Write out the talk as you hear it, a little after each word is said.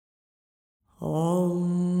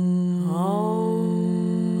Honestly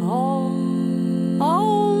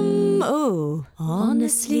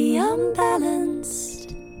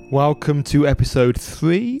Unbalanced. Welcome to episode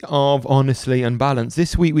 3 of Honestly Unbalanced.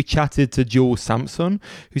 This week we chatted to Jules Sampson,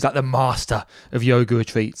 who's like the master of yoga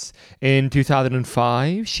retreats. In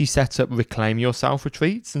 2005, she set up Reclaim Yourself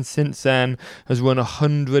retreats, and since then has run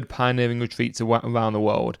 100 pioneering retreats around the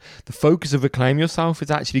world. The focus of Reclaim Yourself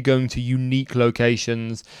is actually going to unique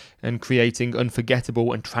locations and creating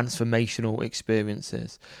unforgettable and transformational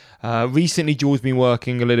experiences. Recently, Jules has been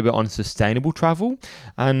working a little bit on sustainable travel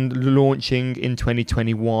and launching in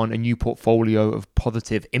 2021 a new portfolio of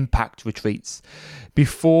positive impact retreats.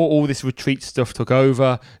 Before all this retreat stuff took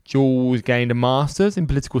over, Jules gained a master's in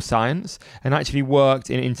political science and actually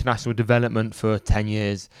worked in international development for 10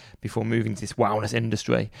 years before moving to this wellness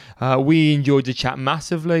industry. We enjoyed the chat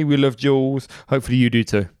massively. We love Jules. Hopefully you do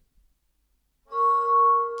too.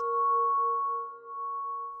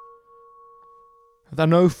 I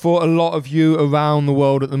know for a lot of you around the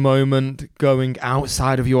world at the moment, going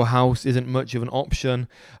outside of your house isn't much of an option.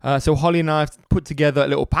 So Holly and I have put together a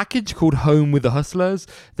little package called Home with the Hustlers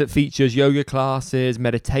that features yoga classes,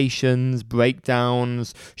 meditations,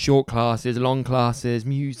 breakdowns, short classes, long classes,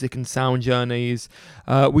 music and sound journeys.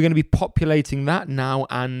 We're going to be populating that now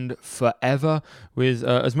and forever with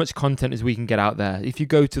as much content as we can get out there. If you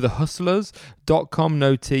go to thehustlers.com,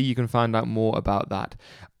 no T, you can find out more about that.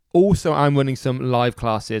 Also, I'm running some live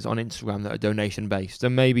classes on Instagram that are donation-based, so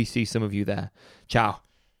maybe see some of you there. Ciao.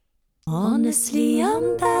 Honestly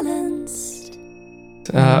Unbalanced.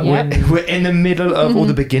 We're in the middle of, or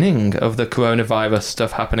the beginning of the coronavirus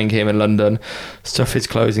stuff happening here in London. Stuff is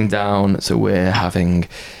closing down, so we're having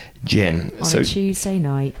gin. On a Tuesday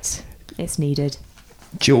night. It's needed.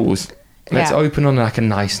 Jules, let's open on like a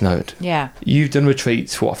nice note. Yeah. You've done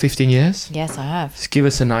retreats for 15 years? Yes, I have. Just give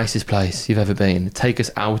us the nicest place you've ever been. Take us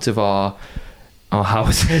out of our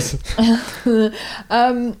houses. To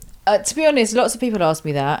be honest, lots of people ask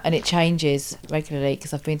me that, and it changes regularly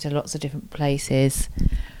because I've been to lots of different places.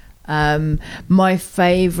 My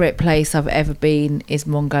favourite place I've ever been is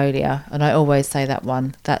Mongolia, and I always say that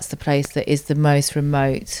one. That's the place that is the most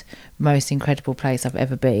remote, most incredible place I've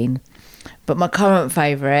ever been. But my current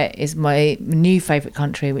favourite is my new favourite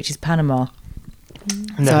country, which is Panama.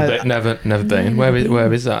 Never been.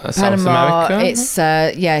 Where is that? Panama, South America?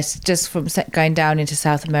 It's just from going down into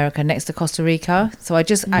South America next to Costa Rica. So I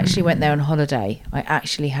just actually went there on holiday. I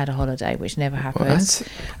actually had a holiday, which never happens.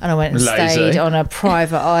 And I went and stayed on a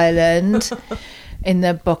private island in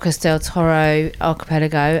the Bocas del Toro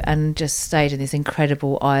archipelago and just stayed in this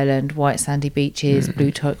incredible island, white sandy beaches,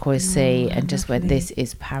 blue turquoise sea, and just went, this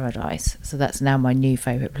is paradise. So that's now my new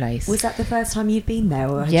favourite place. Was that the first time you'd been there,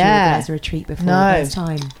 or had you organised a retreat before? No,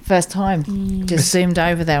 first time. Just zoomed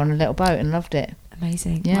over there on a little boat and loved it.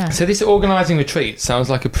 Amazing. Yeah. So this organising retreat sounds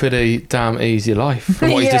like a pretty damn easy life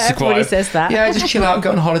from what you just described. Everybody says that. Yeah, just chill out,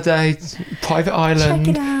 go on holiday, private island.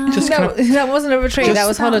 Check it out. Just that wasn't a retreat, that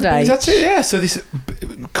was holiday. That's it, yeah. So this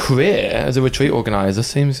career as a retreat organiser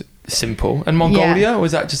seems simple. And Mongolia,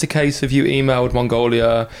 was that just a case of you emailed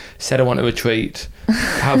Mongolia, said I want a retreat?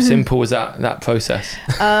 How simple was that process?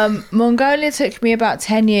 Mongolia took me about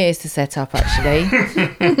 10 years to set up, actually.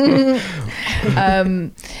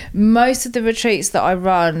 Most of the retreats that I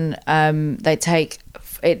run, it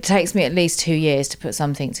takes me at least 2 years to put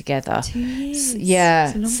something together. 2 years?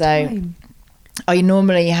 Yeah. That's a long time. I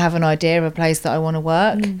normally have an idea of a place that I want to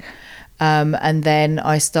work. And then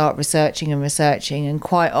I start researching, and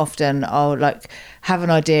quite often I'll have an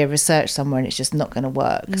idea, research somewhere, and it's just not going to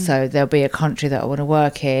work. So there'll be a country that I want to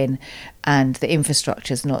work in and the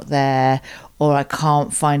infrastructure's not there, or I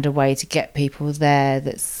can't find a way to get people there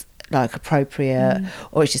that's appropriate,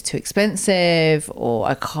 or it's just too expensive, or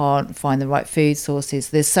I can't find the right food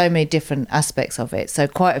sources. There's so many different aspects of it. So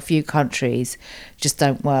quite a few countries just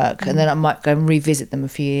don't work. And then I might go and revisit them a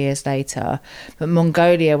few years later. But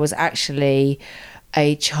Mongolia was actually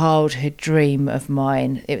a childhood dream of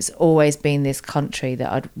mine. It's always been this country that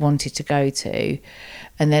I'd wanted to go to.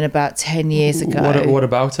 And then about 10 years ago... What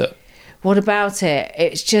about it? What about it?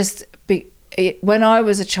 It's just... when I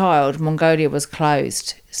was a child, Mongolia was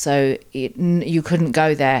closed, so you couldn't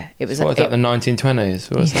go there. It was the 1920s?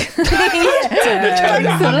 Was it?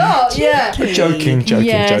 Thanks a lot. Yeah, joking.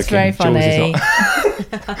 Yeah, it's very funny.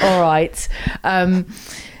 All right,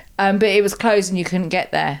 but it was closed and you couldn't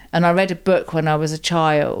get there. And I read a book when I was a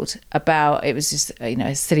child about, it was just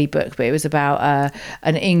a silly book, but it was about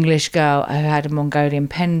an English girl who had a Mongolian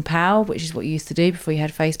pen pal, which is what you used to do before you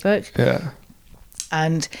had Facebook. Yeah.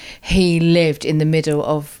 And he lived in the middle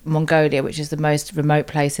of Mongolia, which is the most remote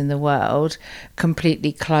place in the world,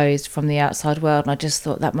 completely closed from the outside world. And I just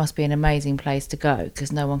thought that must be an amazing place to go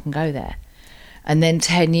because no one can go there. And then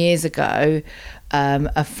 10 years ago,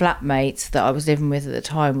 a flatmate that I was living with at the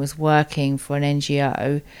time was working for an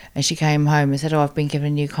NGO, and she came home and said, I've been given a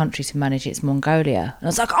new country to manage, it's Mongolia. And I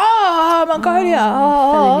was like, Mongolia.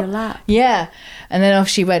 Fell in your lap. Yeah. And then off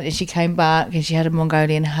she went, and she came back and she had a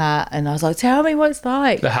Mongolian hat, and I was like, tell me what it's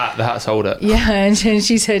like. The hat sold it. Yeah. And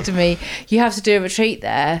she said to me, you have to do a retreat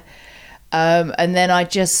there. And then I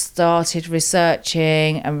just started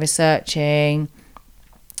researching, and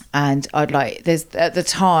at the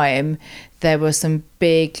time there were some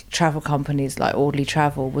big travel companies like Audley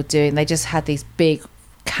Travel they just had these big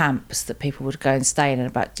camps that people would go and stay in, and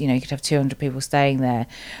about, you could have 200 people staying there.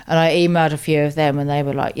 And I emailed a few of them, and they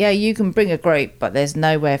were like, yeah, you can bring a group, but there's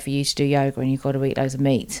nowhere for you to do yoga, and you've got to eat loads of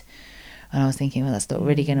meat. And I was thinking, well, that's not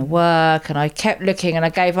really going to work. And I kept looking, and I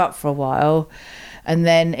gave up for a while. And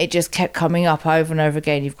then it just kept coming up over and over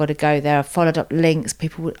again. You've got to go there. I followed up links.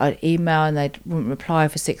 I'd email and they wouldn't reply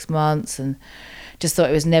for 6 months, and just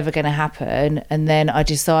thought it was never going to happen. And then I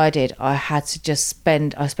decided I had to I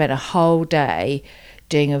spent a whole day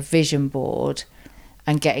doing a vision board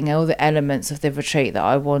and getting all the elements of the retreat that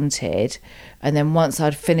I wanted. And then once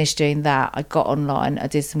I'd finished doing that, I got online, I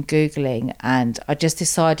did some Googling, and I just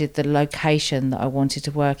decided the location that I wanted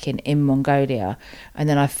to work in Mongolia. And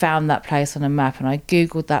then I found that place on a map, and I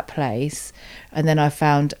Googled that place. And then I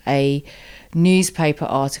found a newspaper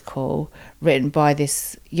article written by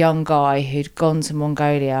this young guy who'd gone to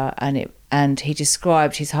Mongolia, and he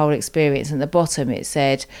described his whole experience. And at the bottom it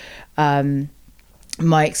said,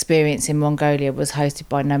 my experience in Mongolia was hosted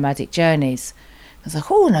by Nomadic Journeys. I was like,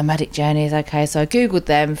 Nomadic Journeys, okay. So I Googled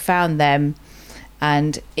them, found them,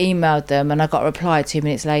 and emailed them, and I got a reply 2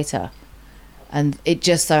 minutes later. And it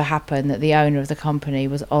just so happened that the owner of the company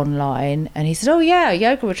was online, and he said, oh yeah,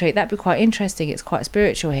 yoga retreat, that'd be quite interesting, it's quite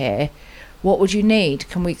spiritual here. What would you need?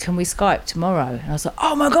 Can we Skype tomorrow? And I was like,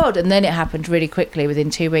 oh my God. And then it happened really quickly. Within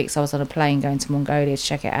 2 weeks, I was on a plane going to Mongolia to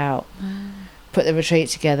check it out. Put the retreat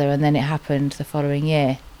together, and then it happened the following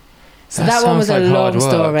year. So that one was a long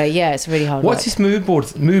story. Yeah, it's really hard. What's this mood board,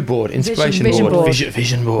 inspiration vision board, board.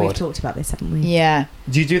 Vision board? We've talked about this, haven't we? Yeah.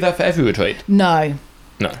 Do you do that for every retreat? No.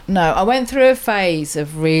 No. I went through a phase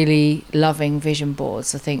of really loving vision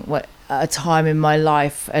boards. I think at a time in my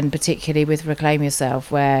life, and particularly with Reclaim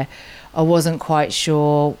Yourself, where I wasn't quite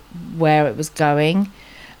sure where it was going,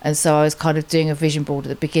 and so I was kind of doing a vision board at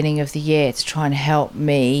the beginning of the year to try and help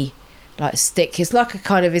me stick. It's like a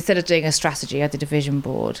kind of, instead of doing a strategy, I did a vision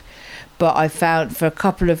board. But I found for a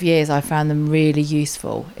couple of years, I found them really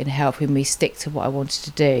useful in helping me stick to what I wanted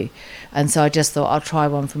to do. And so I just thought I'll try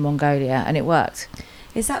one for Mongolia, and it worked.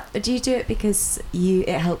 Do you do it because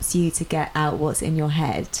it helps you to get out what's in your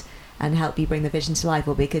head and help you bring the vision to life,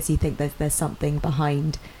 or because you think there's something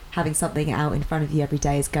behind having something out in front of you every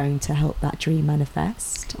day is going to help that dream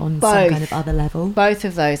manifest on some kind of other level? Both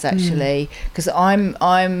of those, actually, because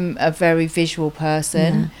I'm a very visual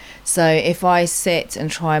person. Yeah. So if I sit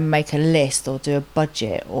and try and make a list or do a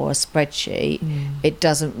budget or a spreadsheet, it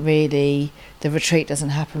doesn't really, the retreat doesn't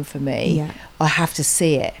happen for me. Yeah. I have to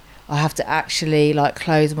see it. I have to actually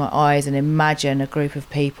close my eyes and imagine a group of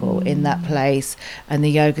people in that place, and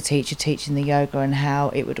the yoga teacher teaching the yoga and how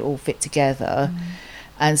it would all fit together.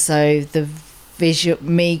 And so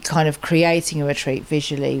me kind of creating a retreat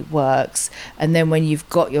visually works. And then when you've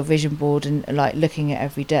got your vision board and looking at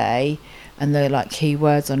every day, and the key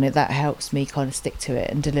words on it, that helps me kind of stick to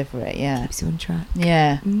it and deliver it. Yeah, keeps you on track.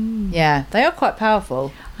 Yeah. Yeah, they are quite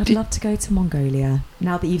powerful. I'd love to go to Mongolia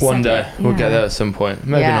now that you've one said day it. We'll get there at some point.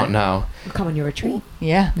 Maybe not now. We'll come on your retreat.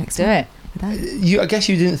 Yeah, next do time. it. I guess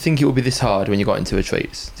you didn't think it would be this hard when you got into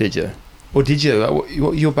retreats, did you? Or did you?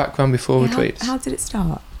 What your background before retreats? How did it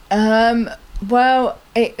start? Well,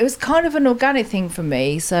 it was kind of an organic thing for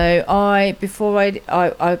me. So I was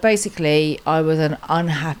an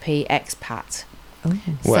unhappy expat. Oh.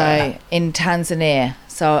 So in Tanzania.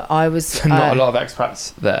 So I was not a lot of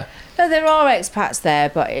expats there. No, there are expats there,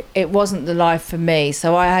 but it wasn't the life for me.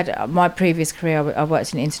 So I had my previous career, I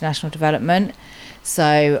worked in international development.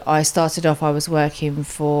 So I started off, I was working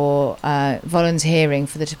for volunteering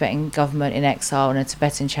for the Tibetan government in exile and a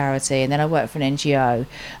Tibetan charity, and then I worked for an NGO,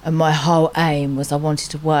 and my whole aim was I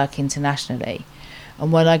wanted to work internationally.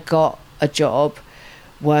 And when I got a job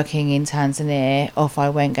working in Tanzania, off I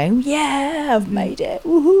went going, yeah, I've made it,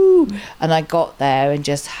 woohoo! And I got there and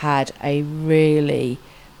just had a really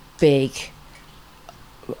big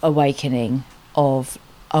awakening of,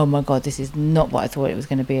 oh my God, this is not what I thought it was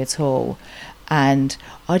going to be at all. And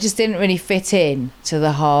I just didn't really fit in to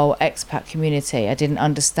the whole expat community. I didn't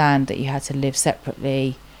understand that you had to live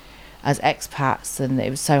separately as expats, and it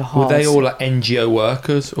was so hard. Were they all like NGO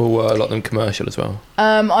workers, or were a lot of them commercial as well?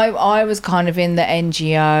 I was kind of in the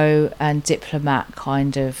NGO and diplomat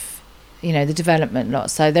kind of, the development lot.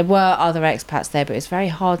 So there were other expats there, but it's very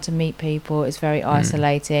hard to meet people. It's very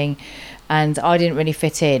isolating, and I didn't really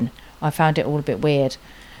fit in. I found it all a bit weird.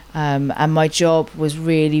 And my job was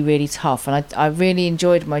really, really tough. And I really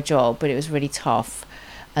enjoyed my job, but it was really tough.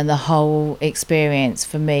 And the whole experience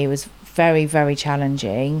for me was very, very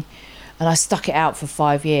challenging. And I stuck it out for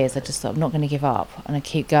 5 years. I just thought, I'm not going to give up, and I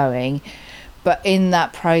keep going. But in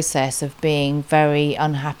that process of being very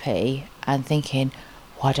unhappy and thinking,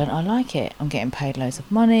 why don't I like it? I'm getting paid loads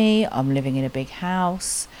of money. I'm living in a big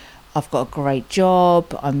house. I've got a great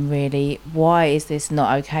job. Why is this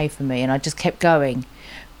not okay for me? And I just kept going.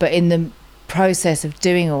 But in the process of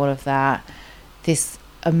doing all of that, this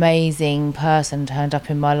amazing person turned up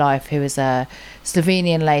in my life, who was a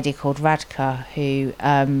Slovenian lady called Radka, who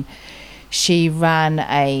she ran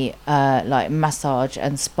a massage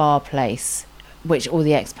and spa place, which all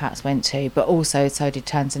the expats went to, but also so did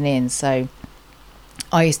Tanzanians. So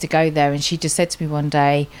I used to go there, and she just said to me one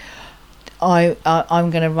day, I'm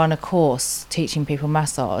going to run a course teaching people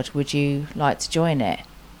massage. Would you like to join it?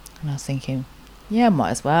 And I was thinking, yeah,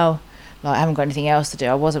 might as well. Like, I haven't got anything else to do.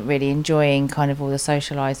 I wasn't really enjoying kind of all the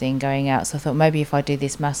socialising, going out. So I thought maybe if I do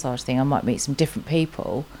this massage thing, I might meet some different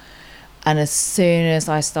people. And as soon as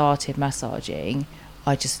I started massaging,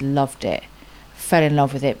 I just loved it. Fell in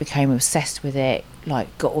love with it, became obsessed with it,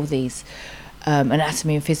 like got all these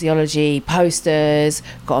anatomy and physiology posters,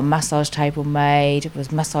 got a massage table made,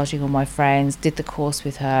 was massaging all my friends, did the course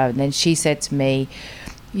with her. And then she said to me,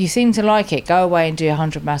 you seem to like it, go away and do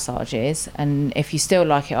 100 massages, and if you still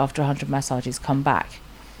like it after 100 massages, come back.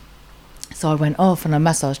 So I went off and I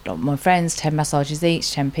massaged my friends, 10 massages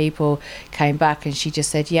each, 10 people, came back, and she just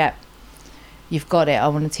said, yep, you've got it, I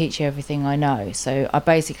want to teach you everything I know. So I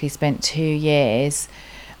basically spent 2 years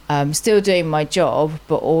still doing my job,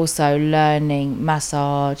 but also learning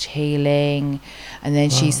massage, healing. And then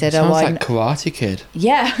she said, sounds like Karate Kid.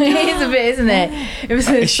 Yeah, it is a bit, isn't it? It was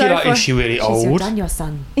Is she really She's old? your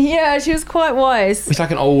son. Yeah, she was quite wise. It's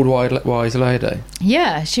like an old wise lady.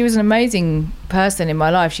 Yeah, she was an amazing person in my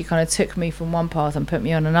life. She kind of took me from one path and put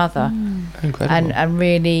me on another. Incredible. And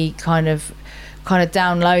really kind of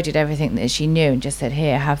downloaded everything that she knew and just said,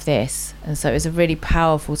 here, have this. And so it was a really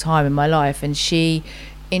powerful time in my life, and she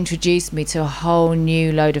introduced me to a whole new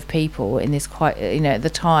load of people in this quite, at the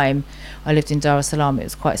time I lived in Dar es Salaam, it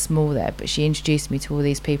was quite small there, but she introduced me to all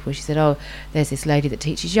these people. She said, oh, there's this lady that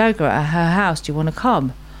teaches yoga at her house, do you want to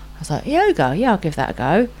come? I was like, yoga? Yeah, I'll give that a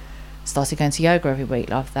go. Started going to yoga every week,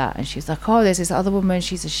 loved that. And she was like, oh, there's this other woman,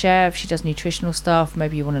 she's a chef, she does nutritional stuff,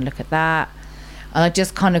 maybe you want to look at that. And I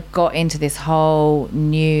just kind of got into this whole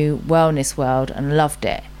new wellness world and loved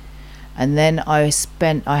it. And then I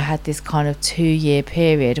had this kind of 2-year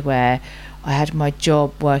period where I had my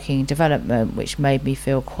job working in development, which made me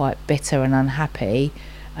feel quite bitter and unhappy.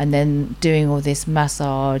 And then doing all this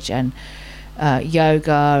massage and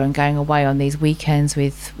yoga and going away on these weekends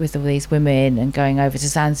with all these women, and going over to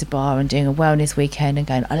Zanzibar and doing a wellness weekend and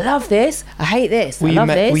going, I love this, I hate this, Were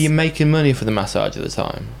this. Were you making money for the massage at the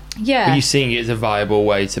time? Yeah. Were you seeing it as a viable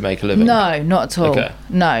way to make a living? No, not at all. Okay.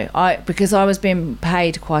 No, because I was being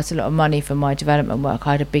paid quite a lot of money for my development work.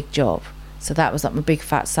 I had a big job, so that was like my big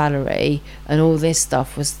fat salary, and all this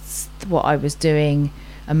stuff was what I was doing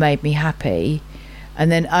and made me happy.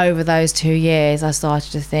 And then over those 2 years, I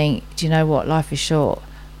started to think, do you know what? Life is short.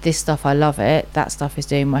 This stuff, I love it. That stuff is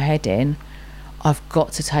doing my head in. I've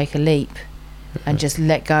got to take a leap and just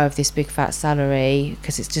let go of this big fat salary,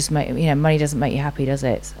 because it's just money doesn't make you happy, does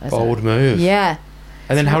it? Bold move. Yeah.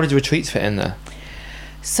 And then how did retreats fit in there?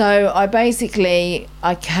 So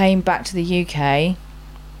I came back to the UK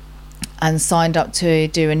and signed up to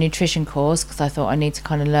do a nutrition course, because I thought I need to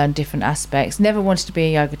kind of learn different aspects. Never wanted to be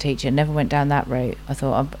a yoga teacher, never went down that route. I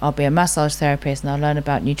thought I'll be a massage therapist and I'll learn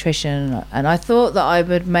about nutrition. And I thought that I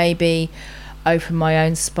would maybe open my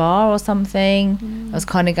own spa or something. I was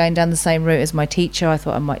kind of going down the same route as my teacher. I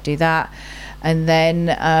thought I might do that. And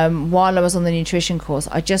then while I was on the nutrition course,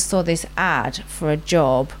 I just saw this ad for a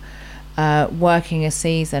job working a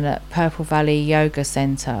season at Purple Valley Yoga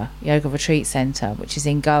Retreat Centre, which is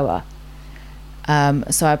in Goa.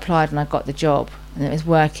 So I applied and I got the job, and it was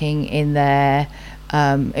working in their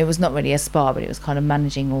it was not really a spa, but it was kind of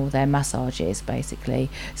managing all their massages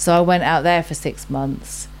basically. So I went out there for 6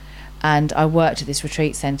 months, and I worked at this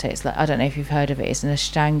retreat centre. It's like, I don't know if you've heard of it, it's an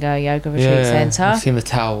Ashtanga yoga retreat centre. I've seen the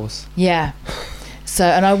towels. Yeah. So,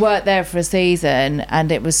 and I worked there for a season,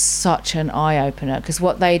 and it was such an eye-opener, because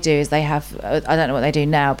what they do is they have, I don't know what they do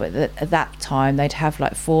now, but at that time they'd have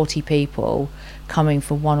like 40 people coming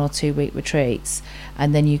for 1 or 2 week retreats,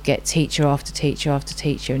 and then you get teacher after teacher after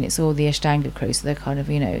teacher, and it's all the Ashtanga crew, so they're kind of,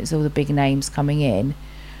 it's all the big names coming in.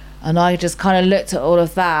 And I just kind of looked at all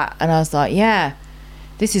of that, and I was like, yeah,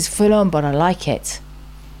 this is full on, but I like it.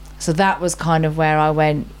 So that was kind of where I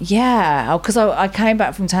went, yeah, because I came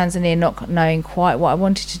back from Tanzania not knowing quite what I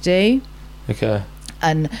wanted to do. Okay.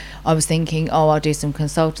 And I was thinking, I'll do some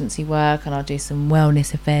consultancy work, and I'll do some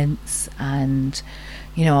wellness events, and,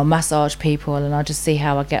 I'll massage people, and I'll just see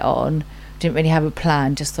how I get on. Didn't really have a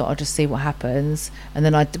plan, just thought I'll just see what happens. And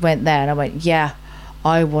then I went there, and I went, yeah,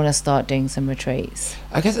 I want to start doing some retreats.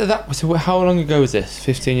 I guess so how long ago was this?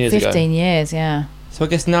 15 years ago? 15 years, yeah. So I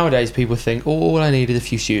guess nowadays people think, all I need is a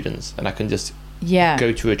few students and I can just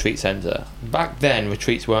go to a retreat centre. Back then,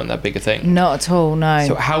 retreats weren't that big a thing. Not at all, no.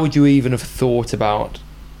 So how would you even have thought about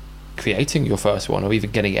creating your first one, or even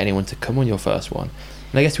getting anyone to come on your first one?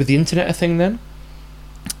 And I guess with the internet a thing then?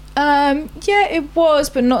 Yeah, it was,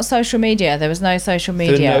 but not social media. There was no social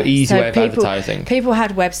media. So no easy way of advertising. People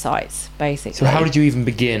had websites, basically. So how did you even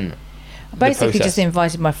begin? Basically, just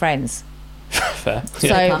invited my friends. Fair.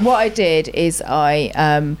 So what I did is I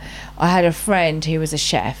had a friend who was a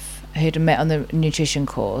chef who'd met on the nutrition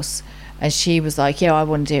course, and she was like, yeah, I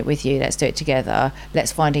want to do it with you, let's do it together,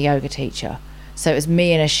 let's find a yoga teacher. So it was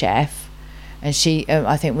me and a chef, and she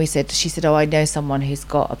said, oh, I know someone who's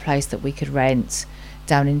got a place that we could rent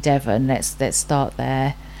down in Devon, let's start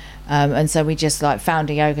there. And so we just found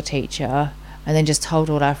a yoga teacher, and then just told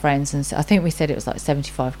all our friends, and I think we said it was like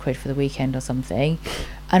 75 quid for the weekend or something,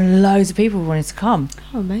 and loads of people wanted to come.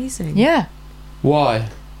 Oh, amazing. Yeah. Why?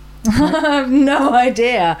 I have no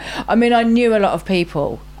idea. I mean, I knew a lot of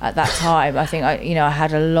people at that time. I think I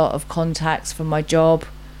had a lot of contacts from my job,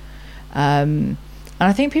 and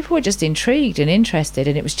I think people were just intrigued and interested,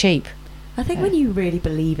 and it was cheap. I think when you really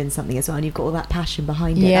believe in something as well, and you've got all that passion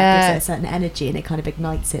behind it, that gives it a certain energy, and it kind of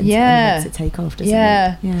ignites it and makes it take off, doesn't it?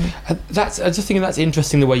 Yeah. I just think that's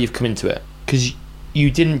interesting the way you've come into it, because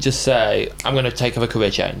you didn't just say, I'm going to take up a career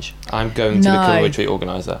change, I'm going to become a retreat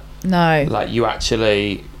organiser. No. You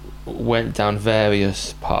actually went down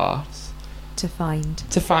various paths to find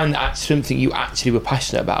that something you actually were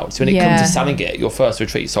passionate about. So when it comes to selling it, your first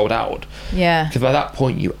retreat sold out. Yeah. Because by that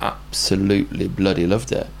point you absolutely bloody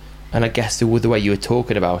loved it. And I guess the way you were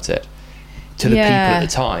talking about it to the people at the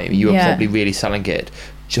time, you were probably really selling it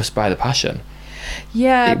just by the passion.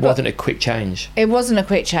 Yeah. It wasn't a quick change. It wasn't a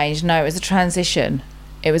quick change, no. It was a transition.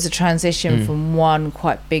 It was a transition from one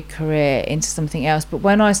quite big career into something else. But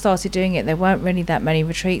when I started doing it, there weren't really that many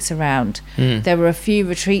retreats around. There were a few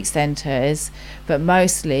retreat centres, but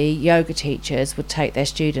mostly yoga teachers would take their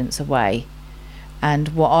students away.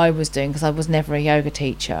 And what I was doing, because I was never a yoga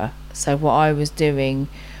teacher, so what I was doing,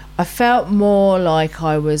 I felt more like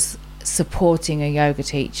I was supporting a yoga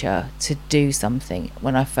teacher to do something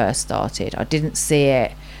when I first started. I didn't see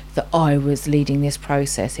it that I was leading this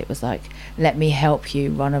process. It was like, let me help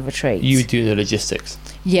you run a retreat. You were doing the logistics.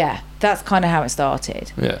 Yeah, that's kind of how it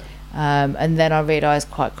started. Yeah. And then I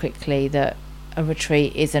realised quite quickly that a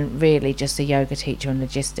retreat isn't really just a yoga teacher and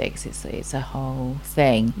logistics. It's a whole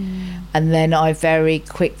thing. And then I very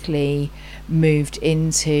quickly moved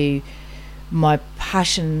into my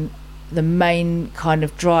passion. The main kind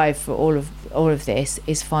of drive for all of this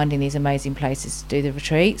is finding these amazing places to do the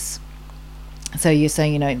retreats. So you're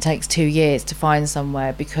saying, it takes 2 years to find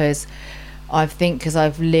somewhere, because I think because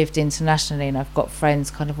I've lived internationally and I've got friends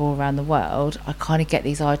kind of all around the world, I kind of get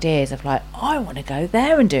these ideas of I want to go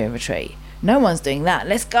there and do a retreat. No one's doing that.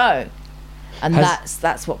 Let's go. And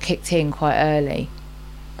that's what kicked in quite early.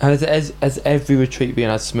 Has every retreat been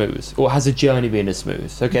as smooth, or has the journey been as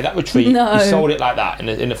smooth? Okay, that retreat, No. you sold it like that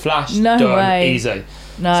in a flash. No done, way. easy.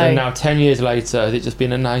 No. So now 10 years later, has it just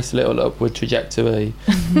been a nice little upward trajectory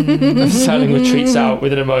of selling retreats out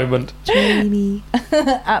within a moment? Dreamy.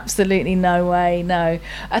 Absolutely no way, no.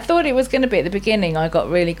 I thought it was going to be at the beginning. I got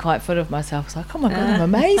really quite full of myself. I was like, oh my God, I'm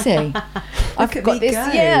amazing. I've got this,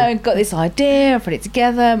 I've got this idea, I put it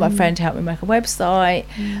together. My friend helped me make a website.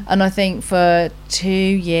 And I think for 2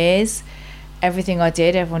 years, everything I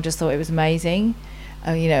did, everyone just thought it was amazing.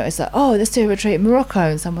 It's like, oh, let's do a retreat in Morocco,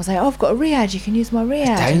 and someone will say, oh, I've got a riad, you can use my riad.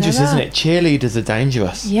 It's dangerous, isn't it? Cheerleaders are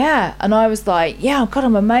dangerous. Yeah, and I was like, yeah, God,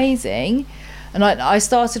 I'm amazing. And I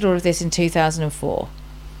started all of this in 2004,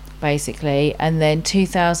 basically, and then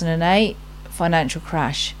 2008, financial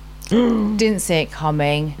crash. Didn't see it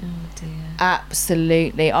coming. Oh dear.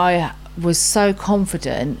 Absolutely. I was so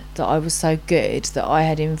confident that I was so good that I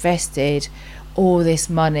had invested all this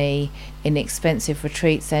money in expensive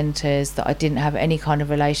retreat centres that I didn't have any kind of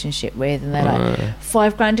relationship with, and they're like,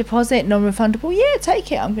 $5,000 deposit, non-refundable, yeah,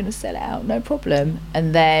 take it, I'm going to sell it out, no problem.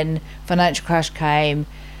 And then financial crash came,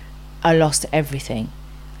 I lost everything.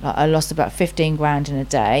 Like, I lost about 15 grand in a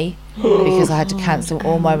day because I had to cancel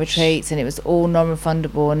all my retreats, and it was all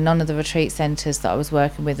non-refundable, and none of the retreat centres that I was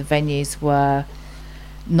working with, the venues, were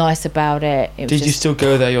nice about it. Did you still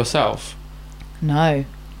go there yourself? No.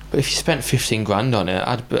 But if you spent 15 grand on it,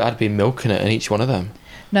 I'd be milking it in each one of them.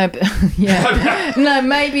 No, but yeah. No,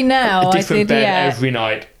 maybe now. A different I did, bed yeah. every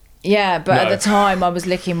night. Yeah, but No. at the time I was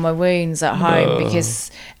licking my wounds at home No.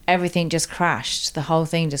 because everything just crashed. The whole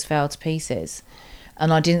thing just fell to pieces.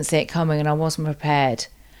 And I didn't see it coming, and I wasn't prepared.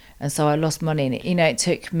 And so I lost money in it. You know, it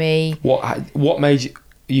took me... What made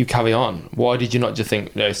you carry on? Why did you not just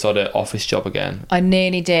think, no, start an office job again? I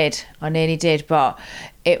nearly did, but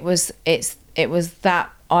it was that,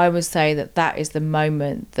 I would say that is the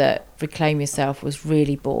moment that Reclaim Yourself was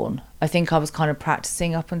really born. I think I was kind of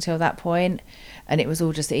practicing up until that point, and it was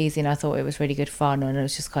all just easy, and I thought it was really good fun, and I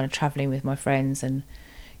was just kind of travelling with my friends, and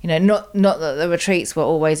you know, not that the retreats were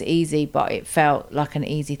always easy, but it felt like an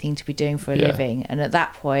easy thing to be doing for a living. And at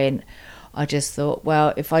that point I just thought,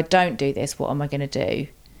 well, if I don't do this, what am I going to do?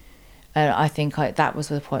 And I think that was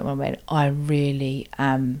the point where I went, I really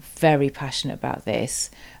am very passionate about this,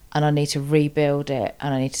 and I need to rebuild it,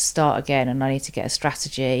 and I need to start again, and I need to get a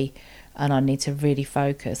strategy, and I need to really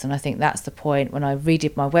focus. And I think that's the point when I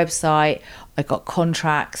redid my website, I got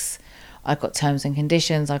contracts, I got terms and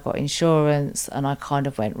conditions, I got insurance, and I kind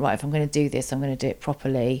of went, right, if I'm going to do this, I'm going to do it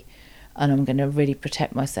properly, and I'm going to really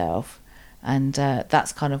protect myself. And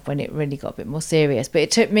that's kind of when it really got a bit more serious. But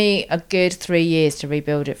it took me a good 3 years to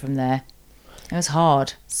rebuild it from there. It was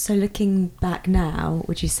hard. So looking back now,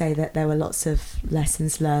 would you say that there were lots of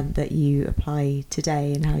lessons learned that you apply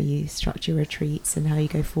today in how you structure retreats and how you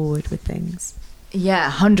go forward with things?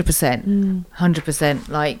 Yeah, 100%. 100%.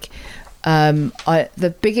 Like,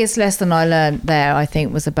 the biggest lesson I learned there, I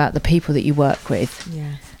think, was about the people that you work with.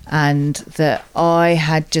 Yeah. And that I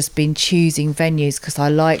had just been choosing venues because I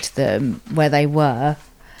liked them where they were.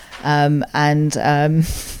 I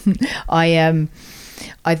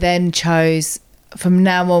then chose, from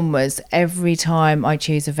now onwards, every time I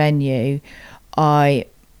choose a venue, I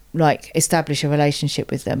establish a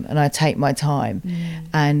relationship with them, and I take my time.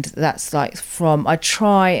 And that's I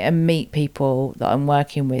try and meet people that I'm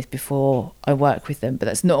working with before I work with them, but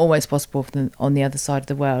that's not always possible for them on the other side of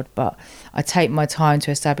the world. But I take my time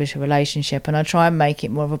to establish a relationship, and I try and make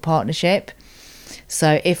it more of a partnership.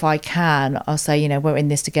 So if I can, I'll say, you know, we're in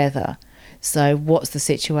this together. So what's the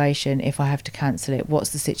situation if I have to cancel it? What's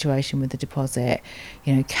the situation with the deposit?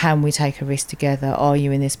 You know, can we take a risk together? Are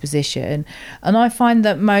you in this position? And I find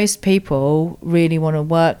that most people really want to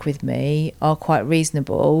work with me, are quite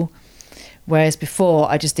reasonable. Whereas before,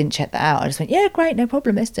 I just didn't check that out. I just went, yeah, great, no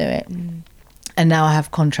problem, let's do it. And now I have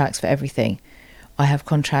contracts for everything. I have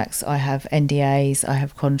contracts, I have NDAs, I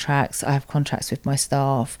have contracts with my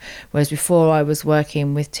staff. Whereas before I was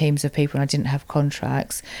working with teams of people and I didn't have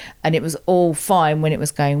contracts, and it was all fine when it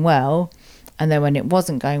was going well. And then when it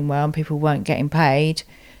wasn't going well and people weren't getting paid,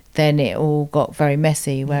 then it all got very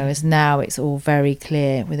messy. Whereas now it's all very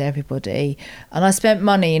clear with everybody. And I spent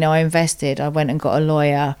money, you know, I invested, I went and got a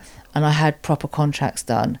lawyer, and I had proper contracts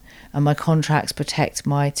done, and my contracts protect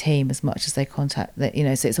my team as much as they contact that, you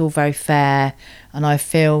know, so it's all very fair, and I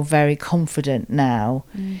feel very confident now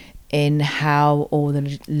in how all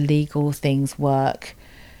the legal things work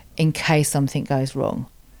in case something goes wrong,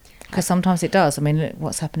 because sometimes it does. I mean, look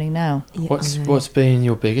what's happening now. Yeah, What's been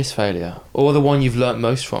your biggest failure, or the one you've learnt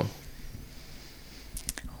most from?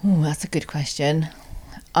 Oh, that's a good question.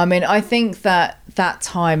 I mean, I think that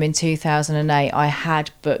time in 2008, I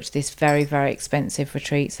had booked this very, very expensive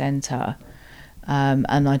retreat centre, and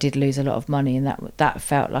I did lose a lot of money, and that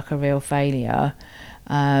felt like a real failure.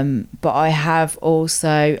 But I have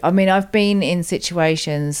also, I mean, I've been in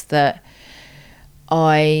situations that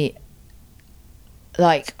I've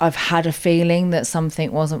had a feeling that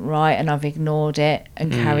something wasn't right, and I've ignored it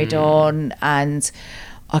and carried on, and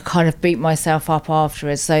I kind of beat myself up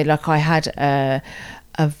afterwards. So I had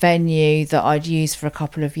a venue that I'd used for a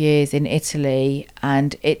couple of years in Italy,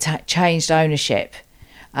 and it changed ownership,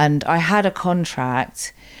 and I had a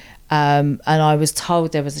contract, and I was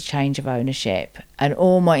told there was a change of ownership, and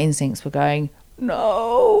all my instincts were going,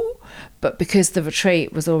 no, but because the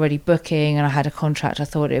retreat was already booking and I had a contract, I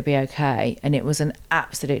thought it would be okay, and it was an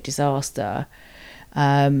absolute disaster.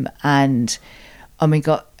 And I mean,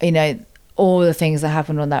 got, you know, all the things that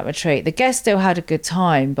happened on that retreat. The guests still had a good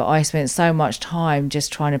time, but I spent so much time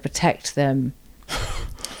just trying to protect them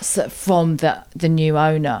from the new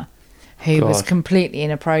owner, who was God. completely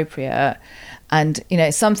inappropriate. And, you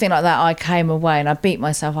know, something like that, I came away and I beat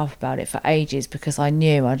myself up about it for ages because I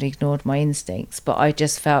knew I'd ignored my instincts. But I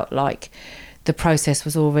just felt like the process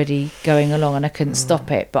was already going along and I couldn't stop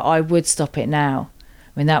it. But I would stop it now.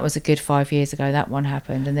 I mean, that was a good 5 years ago, that one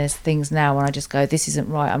happened. And there's things now where I just go, this isn't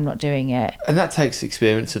right, I'm not doing it. And that takes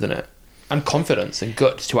experience, doesn't it? And confidence and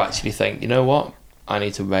guts to actually think, you know what? I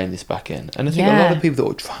need to rein this back in. And I think a lot of people that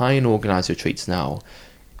will try and organise retreats now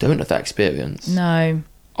don't have that experience. No.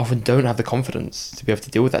 Often don't have the confidence to be able to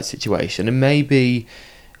deal with that situation, and maybe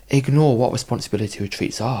ignore what responsibility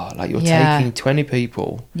retreats are. Like, you're taking 20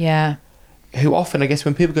 people Yeah. who often, I guess,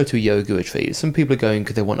 when people go to a yoga retreat, some people are going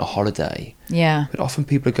because they want a holiday, Yeah. but often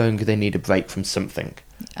people are going because they need a break from something.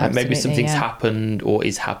 Like maybe Absolutely, something's yeah. happened or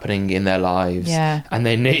is happening in their lives, Yeah. and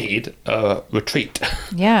they need a retreat.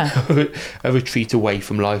 Yeah. A retreat away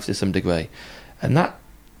from life to some degree, and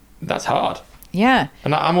that's hard. Yeah.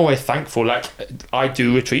 And I'm always thankful. Like, I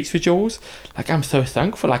do retreats with Jules. Like, I'm so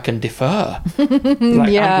thankful I can defer. Like,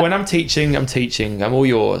 Yeah. when I'm teaching. I'm all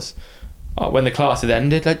yours. When the class had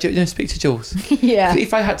ended, like, speak to Jules. Yeah.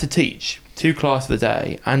 If I had to teach 2 classes of the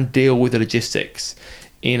day and deal with the logistics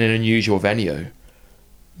in an unusual venue,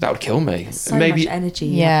 that would kill me. So Maybe much energy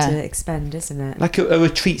you Yeah. have to expend, isn't it? like a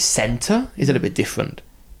retreat centre is a little bit different,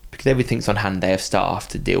 because everything's on hand. They have staff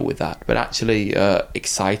to deal with that. But actually,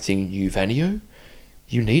 exciting new venue,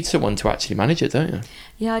 you need someone to actually manage it, don't you?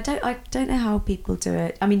 Yeah, I don't know how people do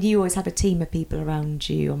it. I mean, you always have a team of people around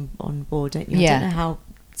you on board, don't you? Yeah. I don't know how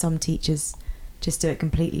some teachers just do it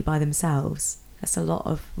completely by themselves. That's a lot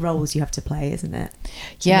of roles you have to play, isn't it?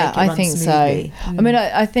 To Yeah, make it I run think smoothly. so. I mean,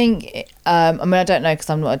 I think, I mean, I don't know because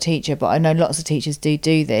I'm not a teacher, but I know lots of teachers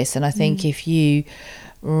do this. And I think if you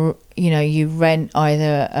rent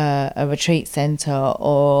either a retreat centre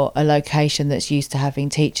or a location that's used to having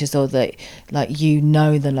teachers, or that, like, you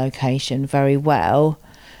know the location very well,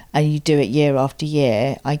 and you do it year after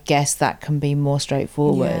year, I guess that can be more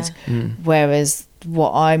straightforward. Whereas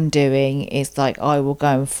what I'm doing is, like, I will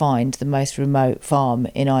go and find the most remote farm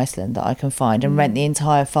in Iceland that I can find and rent the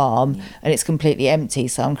entire farm, and it's completely empty.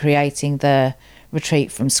 So I'm creating the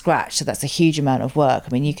retreat from scratch. So that's a huge amount of work. I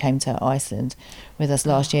mean, you came to Iceland with us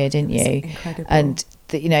last year, didn't It was you? incredible. And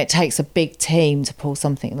it takes a big team to pull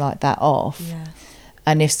something like that off. Yeah.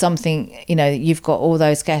 And if something, you've got all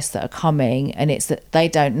those guests that are coming, and it's that they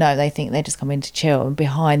don't know, they think they're just coming to chill, and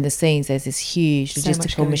behind the scenes there's this huge So much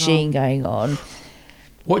logistical going machine on. going on.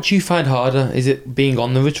 What do you find harder? Is it being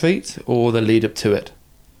on the retreat or the lead up to it?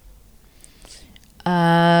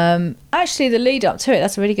 Actually, the lead up to it,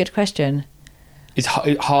 that's a really good question. Is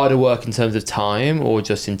it harder work in terms of time or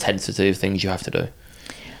just intensity of things you have to do?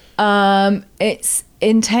 It's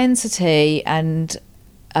intensity, and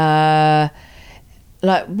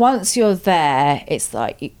like, once you're there, it's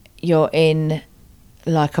like you're in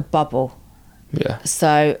like a bubble. Yeah.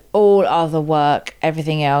 So all other work,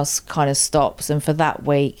 everything else kind of stops, and for that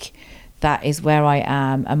week, that is where I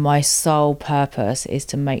am, and my sole purpose is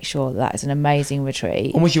to make sure that is an amazing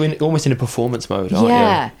retreat. Almost in a performance mode, aren't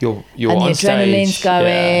Yeah. you? You're and on the adrenaline's stage.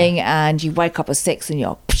 going, Yeah. and you wake up at 6 and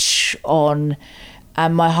you're on.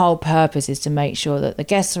 And my whole purpose is to make sure that the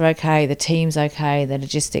guests are okay, the team's okay, the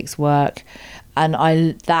logistics work. And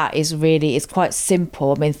that is really, it's quite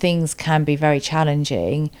simple. I mean, things can be very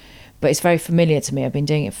challenging, but it's very familiar to me. I've been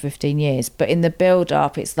doing it for 15 years. But in the build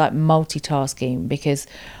up, it's like multitasking, because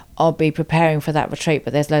I'll be preparing for that retreat,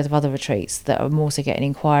 but there's loads of other retreats that I'm also getting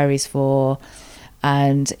inquiries for.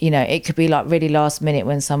 And, it could be like really last minute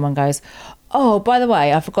when someone goes, oh, by the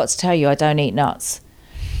way, I forgot to tell you I don't eat nuts.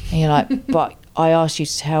 And you're like, but I asked you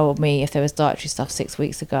to tell me if there was dietary stuff 6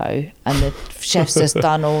 weeks ago, and the chef's just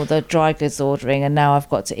done all the dry goods ordering, and now I've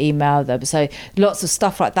got to email them. So lots of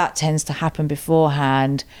stuff like that tends to happen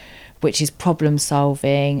beforehand, which is problem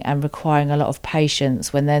solving and requiring a lot of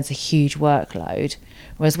patience when there's a huge workload.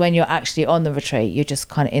 Whereas when you're actually on the retreat, you're just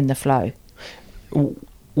kind of in the flow.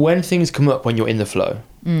 When things come up when you're in the flow,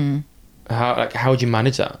 how do you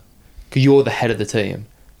manage that? Because you're the head of the team.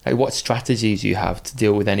 Like, what strategies do you have to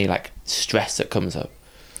deal with any stress that comes up?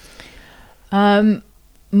 You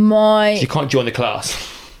can't join the class.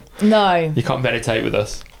 No. You can't meditate with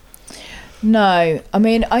us. No. I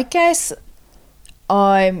mean, I guess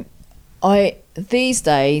these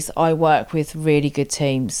days I work with really good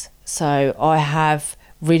teams. So I have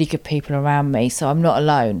really good people around me, so I'm not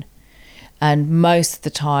alone. And most of the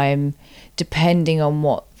time, depending on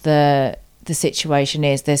what the situation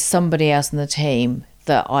is, there's somebody else in the team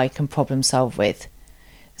that I can problem solve with.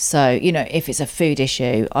 So, you know, if it's a food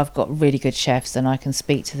issue, I've got really good chefs and I can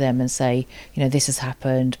speak to them and say, you know, this has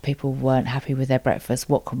happened. People weren't happy with their breakfast.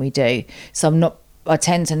 What can we do? So I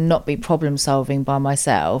tend to not be problem solving by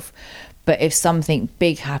myself. But if something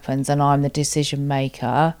big happens and I'm the decision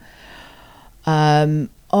maker,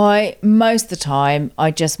 most of the time,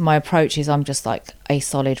 my approach is I'm just like a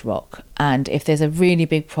solid rock. And if there's a really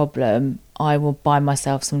big problem, I will buy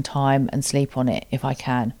myself some time and sleep on it if I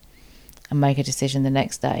can and make a decision the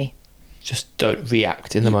next day. Just don't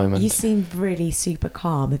react in the moment. You seem really super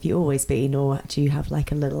calm. Have you always been, or do you have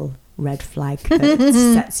like a little red flag that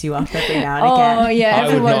sets you up every now and again? Oh, yeah.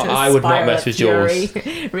 I would not mess with yours.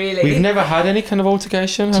 Really? We've never had any kind of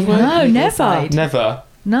altercation, have we? No, never. Never.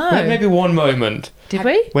 No. Maybe one moment. Did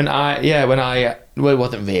we? Well, it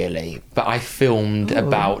wasn't really, but I filmed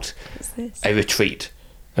about a retreat,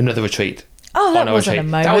 another retreat. Oh, that wasn't a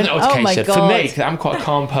moment. That was an altercation. Oh my God. For me, 'cause I'm quite a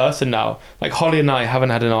calm person now. Like Holly and I haven't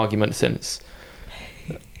had an argument since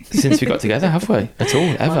we got together, have we? At all,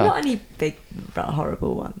 ever? Well, not any big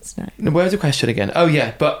horrible ones, no. Where's the question again? Oh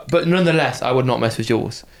yeah, but nonetheless, I would not mess with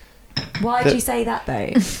yours. Why do you say that though?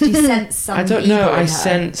 Do you sense some I don't evil know. in I her?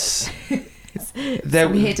 sense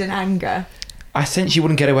Some hidden anger. I sense you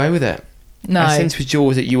wouldn't get away with it. No. I sense with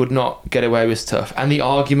yours that you would not get away with stuff, and the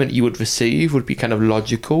argument you would receive would be kind of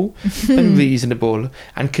logical and reasonable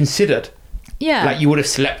and considered. Yeah. Like you would have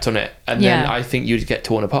slept on it, and then Yeah. I think you'd get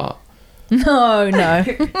torn apart. No.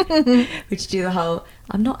 Would you do the whole,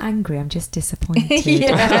 I'm not angry, I'm just disappointed.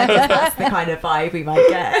 Yeah. That's the kind of vibe we might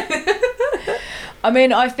get. I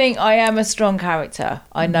mean, I think I am a strong character.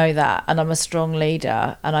 I know that, and I'm a strong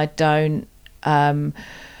leader, and I don't know.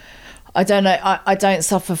 I don't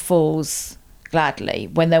suffer fools gladly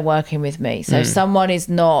when they're working with me. So if someone is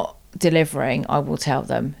not delivering, I will tell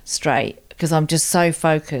them straight, because I'm just so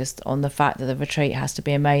focused on the fact that the retreat has to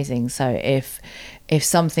be amazing. So if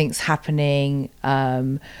something's happening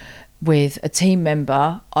with a team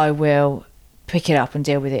member, I will pick it up and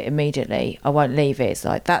deal with it immediately. I won't leave it. It's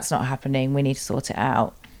like, that's not happening. We need to sort it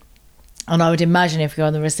out. And I would imagine if you're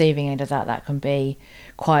on the receiving end of that, that can be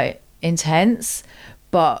quite intense.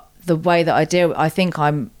 But the way that I deal, I think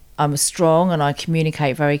I'm strong and I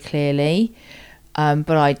communicate very clearly. But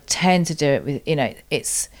I tend to do it with, you know,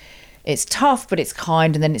 it's tough, but it's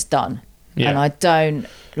kind, and then it's done. Yeah. And I don't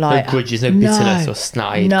like No grudges, no bitterness or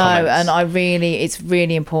snide comments. And it's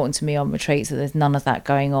really important to me on retreats that there's none of that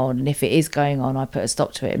going on. And if it is going on, I put a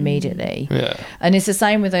stop to it immediately. Yeah. And it's the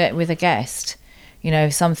same with a guest. You know,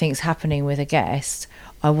 if something's happening with a guest,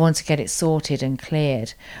 I want to get it sorted and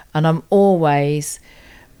cleared. And I'm always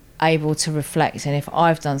able to reflect, and if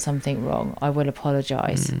I've done something wrong, I will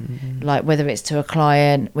apologise. Like whether it's to a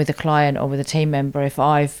client, with a client, or with a team member, if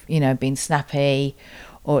I've, you know, been snappy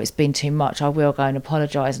or it's been too much, I will go and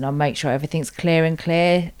apologise, and I'll make sure everything's clean and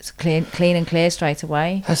clear straight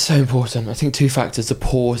away. That's so important. I think two factors. The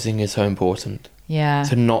pausing is so important. Yeah.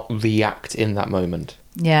 To not react in that moment.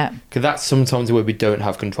 Yeah. Because that's sometimes where we don't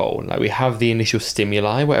have control. Like we have the initial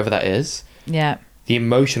stimuli, whatever that is. Yeah. The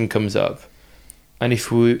emotion comes up. And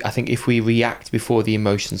if we react before the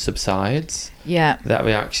emotion subsides, Yeah. that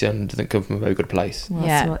reaction doesn't come from a very good place. Well,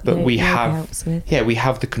 Yeah. that's what But we yoga have, helps with. we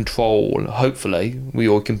have the control. Hopefully, we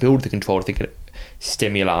all can build the control to think of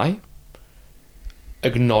stimuli,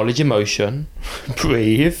 acknowledge emotion,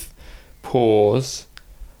 breathe, pause,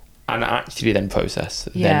 and actually then process,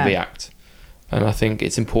 Yeah. then react. And I think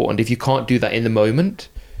it's important. If you can't do that in the moment,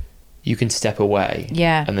 you can step away.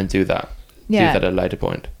 Yeah. And then do that. Yeah. Do that at a later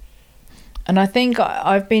point. And I think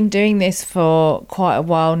I've been doing this for quite a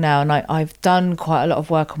while now, and I've done quite a lot of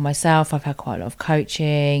work on myself. I've had quite a lot of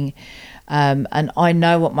coaching, and I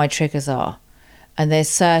know what my triggers are. And there's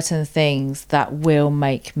certain things that will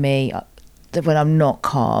make me, that when I'm not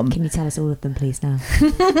calm. Can you tell us all of them, please, now?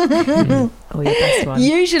 Or your best one?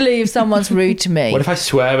 Usually if someone's rude to me. What if I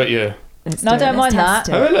swear at you? Let's No, do I don't it. Let's mind test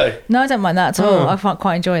that. Oh, it. really? No, I don't mind that at all. Oh. I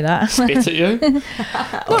quite enjoy that. Spit at you?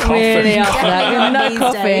 Not really after that. No These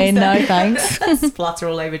coffee, days. no thanks. Splutter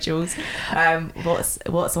all over Jules.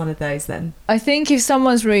 What's one of those then? I think if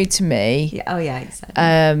someone's rude to me, Yeah. Oh yeah,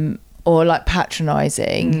 exactly. or like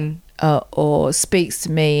patronising, or speaks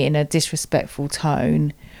to me in a disrespectful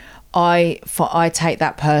tone, I take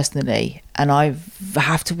that personally, and I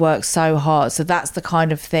have to work so hard. So that's the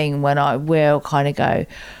kind of thing when I will kind of go,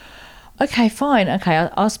 okay, fine, okay,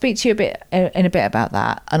 I'll speak to you in a bit about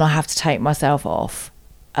that, and I have to take myself off.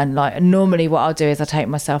 And like normally, what I'll do is I take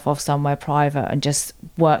myself off somewhere private and just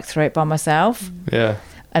work through it by myself. Yeah.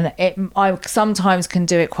 And I sometimes can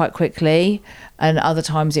do it quite quickly, and other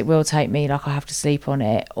times it will take me, like I have to sleep on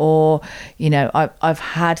it. Or, you know, I've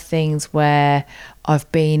had things where I've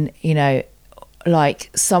been, you know, like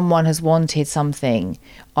someone has wanted something,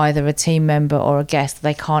 either a team member or a guest, that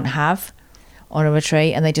they can't have on a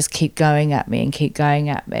retreat, and they just keep going at me and keep going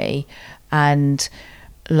at me, and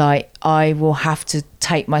like I will have to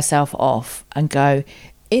take myself off and go,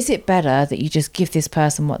 is it better that you just give this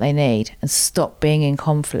person what they need and stop being in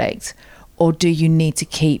conflict, or do you need to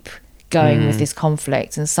keep going with this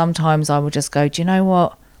conflict? And sometimes I will just go, do you know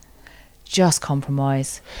what, just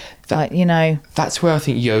compromise. Like, you know, that's where I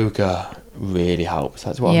think yoga really helps.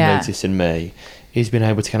 That's what Yeah. I've noticed in me, is being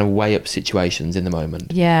able to kind of weigh up situations in the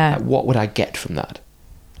moment. Yeah. Like, what would I get from that?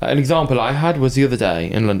 Like, an example I had was the other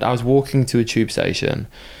day in London. I was walking to a tube station,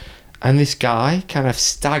 and this guy kind of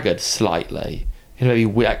staggered slightly. You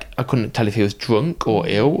know, I couldn't tell if he was drunk or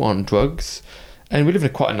ill on drugs. And we live in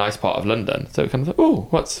quite a nice part of London, so kind of like, oh,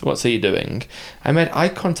 what's he doing? I made eye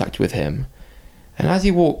contact with him, and as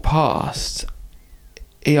he walked past,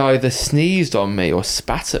 he either sneezed on me or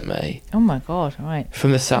spat at me oh my God, right.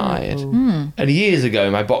 from the side. Mm. And years ago,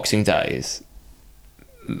 in my boxing days,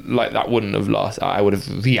 like that wouldn't have lost. I would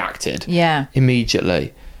have reacted Yeah.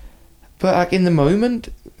 immediately. But like in the moment,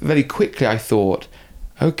 very quickly, I thought,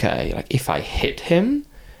 okay, like if I hit him,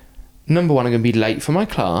 number one, I'm going to be late for my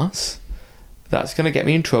class. That's going to get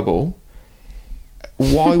me in trouble.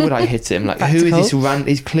 Why would I hit him? Like, who is this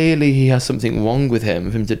He's clearly, he has something wrong with him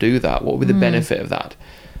for him to do that. What would be the benefit of that?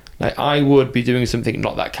 Like, I would be doing something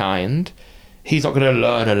not that kind. He's not going to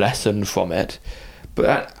learn a lesson from it.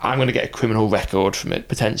 But I'm going to get a criminal record from it,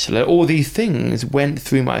 potentially. All these things went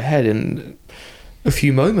through my head in a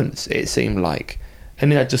few moments, it seemed like.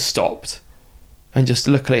 And then I just stopped. And just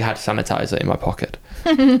luckily had sanitizer in my pocket.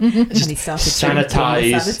 And he started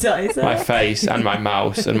Sanitize my face and my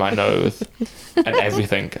mouth and my nose and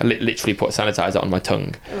everything. I literally put sanitizer on my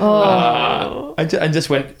tongue. And just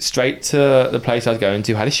went straight to the place I was going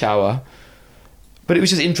to, had a shower. But it was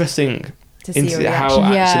just interesting to see your how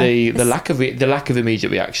reaction. actually the lack of immediate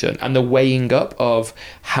reaction and the weighing up of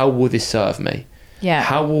how will this serve me? Yeah.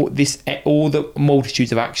 How will this, all the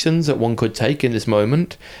multitudes of actions that one could take in this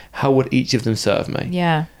moment, how would each of them serve me?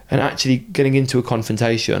 Yeah. And actually getting into a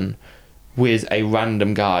confrontation with a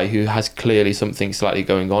random guy who has clearly something slightly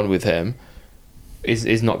going on with him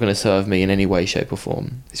is not going to serve me in any way, shape or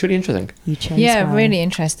form. It's really interesting. You chose Yeah, well. really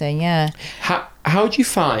interesting. Yeah. How do you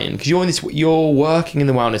find, because you're working in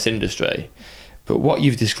the wellness industry, but what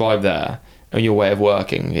you've described there and your way of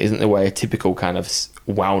working isn't the way a typical kind of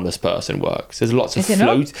wellness person works. There's lots of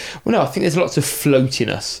float. Well, no, I think there's lots of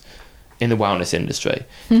floatiness in the wellness industry.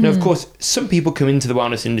 Now, of course, some people come into the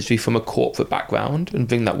wellness industry from a corporate background and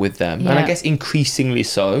bring that with them. Yeah. And I guess increasingly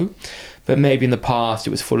so. But maybe in the past it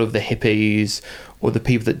was full of the hippies or the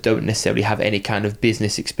people that don't necessarily have any kind of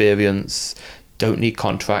business experience, don't need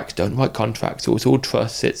contracts, don't write contracts. It's all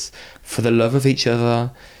trust. It's for the love of each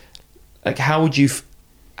other. Like, have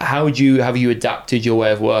you adapted your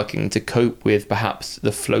way of working to cope with perhaps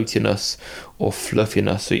the floatiness or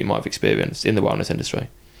fluffiness that you might have experienced in the wellness industry?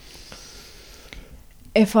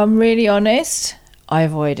 If I'm really honest, I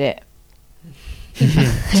avoid it.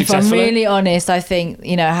 If I'm really honest, I think,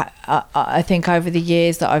 you know, I think over the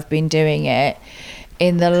years that I've been doing it,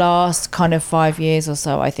 in the last kind of 5 years or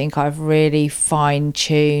so, I think I've really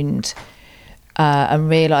fine-tuned and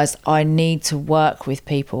realised I need to work with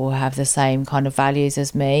people who have the same kind of values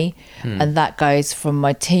as me. And that goes from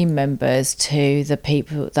my team members to the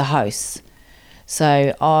people, the hosts.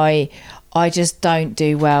 So I just don't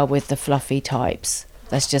do well with the fluffy types.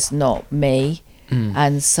 That's just not me.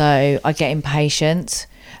 And so I get impatient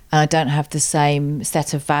and I don't have the same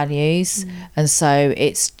set of values. And so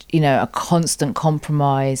it's, you know, a constant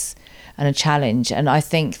compromise and a challenge. And I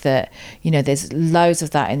think that, you know, there's loads of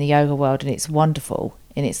that in the yoga world and it's wonderful.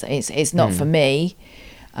 And it's not for me.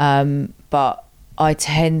 But I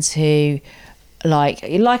tend to like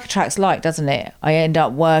attracts like, doesn't it? I end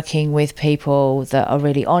up working with people that are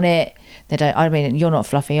really on it. They don't, I mean, you're not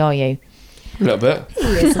fluffy, are you? A little bit.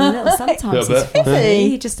 He is a little sometimes. Little He's bit. fluffy.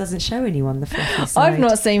 He just doesn't show anyone the fluffy side. I've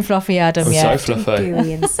not seen Fluffy Adam I'm yet. so fluffy.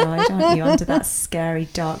 Gooey inside, aren't you? Under that scary,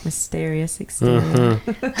 dark, mysterious exterior.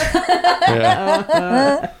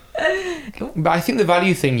 Yeah. But I think the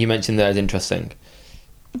value thing you mentioned there is interesting.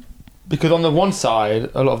 Because on the one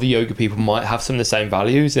side, a lot of the yoga people might have some of the same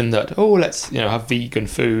values in that, let's, you know, have vegan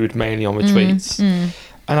food mainly on retreats. And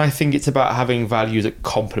I think it's about having values that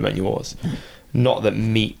complement yours. not that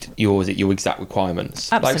meet your exact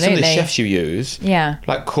requirements. Like some of the Absolutely. chefs you use, Yeah.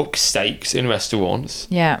 like cook steaks in restaurants,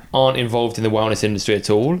 Yeah. aren't involved in the wellness industry at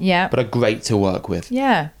all, Yeah. but are great to work with.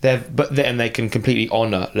 Yeah. And they can completely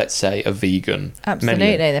honour, let's say, a vegan Absolutely,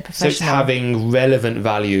 menu. they're So it's professional. having relevant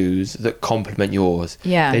values that complement yours.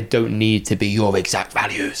 Yeah. They don't need to be your exact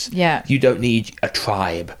values. Yeah. You don't need a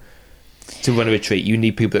tribe to run a retreat. You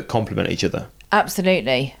need people that complement each other.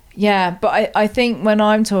 Absolutely. Yeah, but I think when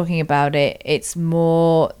I'm talking about it, it's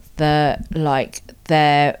more their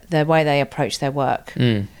way they approach their work.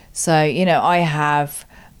 So, you know, I have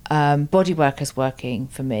body workers working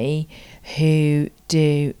for me who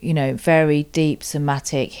do, you know, very deep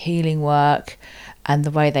somatic healing work, and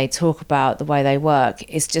the way they talk about the way they work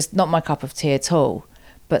is just not my cup of tea at all.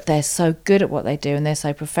 But they're so good at what they do, and they're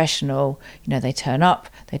so professional. You know, they turn up,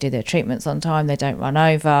 they do their treatments on time, they don't run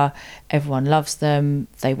over, everyone loves them,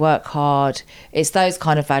 they work hard. It's those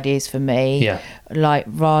kind of values for me. Yeah. Like,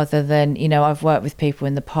 rather than, you know, I've worked with people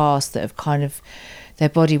in the past that have kind of, they're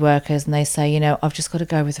body workers and they say, you know, I've just got to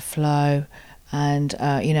go with the flow. And,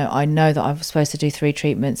 you know, I know that I'm supposed to do 3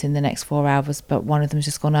 treatments in the next 4 hours, but one of them's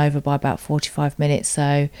just gone over by about 45 minutes.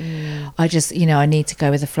 So I just, you know, I need to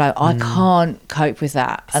go with the flow. I can't cope with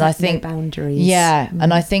that. And I Set no think, boundaries. yeah.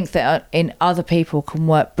 And I think that in other people can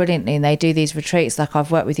work brilliantly, and they do these retreats. Like,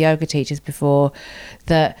 I've worked with yoga teachers before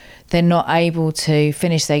that they're not able to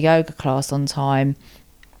finish their yoga class on time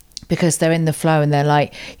because they're in the flow, and they're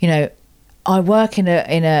like, you know, I work in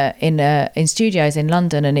studios in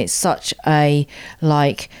London, and it's such a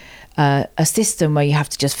system where you have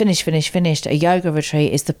to just finish. A yoga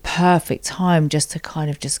retreat is the perfect time just to kind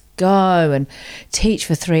of just go and teach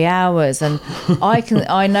for 3 hours. And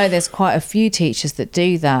I know there's quite a few teachers that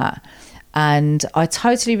do that, and I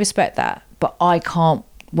totally respect that, but I can't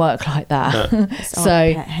work like that. It's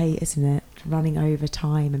our pet hate, isn't it? Running over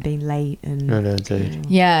time and being late and No, indeed.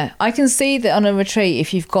 Yeah, I can see that on a retreat,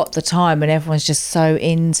 if you've got the time and everyone's just so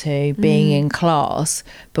into being in class.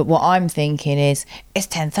 But what I'm thinking is, it's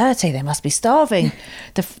 10:30, they must be starving.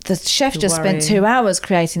 The chef just spent 2 hours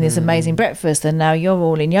creating this amazing breakfast, and now you're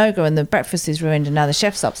all in yoga and the breakfast is ruined, and now the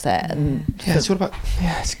chef's upset. And Yeah, it's all about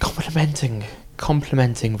it's complementing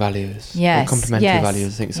values. Yes, Complementary yes,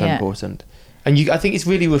 values. I think is so yeah. important. And I think it's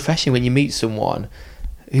really refreshing when you meet someone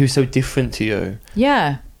who's so different to you,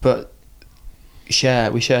 yeah, but we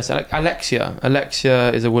share. So like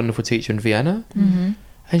Alexia is a wonderful teacher in Vienna,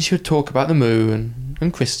 and she would talk about the moon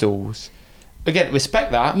and crystals. Again,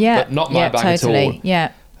 respect that, yeah, but not my bag totally. at all.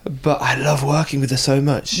 Yeah, But I love working with her so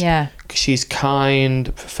much. yeah, 'Cause she's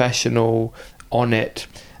kind, professional, on it,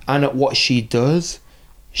 and at what she does,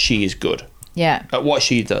 she is good yeah, at what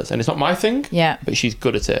she does. And it's not my thing, yeah, but she's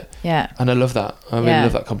good at it, yeah. and I love that. I really Yeah.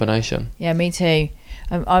 love that combination. Yeah, me too.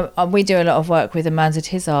 We do a lot of work with Amanda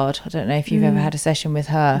Tizard. I don't know if you've ever had a session with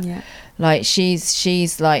her. Yeah. Like, she's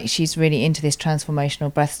really into this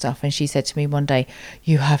transformational breath stuff, and she said to me one day,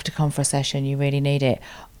 "You have to come for a session. You really need it."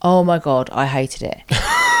 Oh my God, I hated it.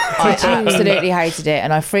 I absolutely hated it,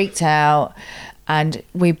 and I freaked out. And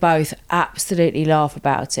we both absolutely laugh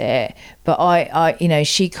about it. But I, you know,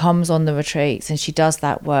 she comes on the retreats and she does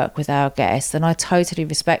that work with our guests, and I totally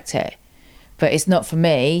respect it. But it's not for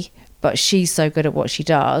me. But she's so good at what she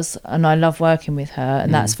does, and I love working with her,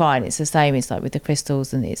 and that's fine. It's the same. It's like with the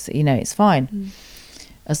crystals, and it's, you know, it's fine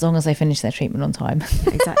as long as they finish their treatment on time.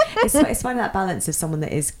 Exactly. It's finding that balance of someone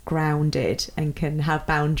that is grounded and can have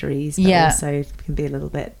boundaries, but Yeah. also can be a little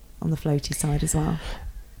bit on the floaty side as well.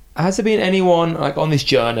 Has there been anyone like on this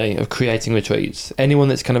journey of creating retreats? Anyone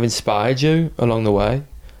that's kind of inspired you along the way?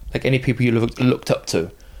 Like any people you looked up to?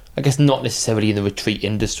 I guess not necessarily in the retreat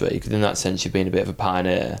industry, because in that sense you've been a bit of a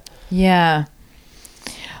pioneer. Yeah.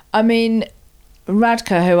 I mean,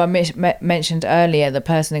 Radka, who I mentioned earlier, the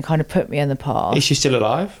person who kind of put me on the path. Is she still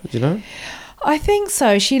alive? Do you know? I think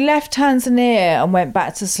so. She left Tanzania and went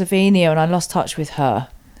back to Slovenia, and I lost touch with her.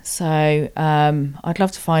 So I'd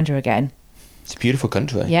love to find her again. It's a beautiful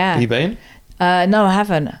country. Yeah. Have you been? No, I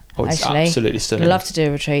haven't. Oh, it's actually. absolutely stunning. I'd love to do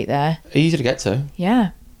a retreat there. Easy to get to.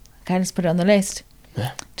 Yeah. Okay, let's put it on the list.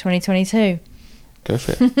 Yeah. 2022. Go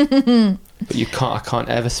for it. But I can't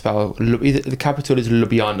ever spell. The capital is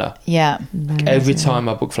Ljubljana. Yeah. No, Every isn't it? time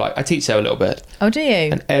I book flight, I teach there a little bit, Oh, do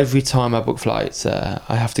you? and every time I book flights, I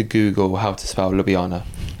have to Google how to spell Ljubljana.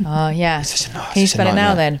 Oh, yeah. It's just Can you spell it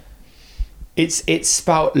now then? It's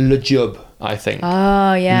spelled Ljub, I think.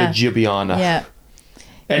 Oh, yeah. Ljubljana. Yeah.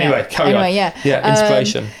 Anyway, Yeah. carry on. Yeah. Yeah,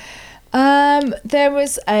 inspiration. There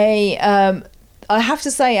was I have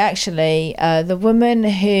to say, actually, the woman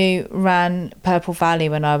who ran Purple Valley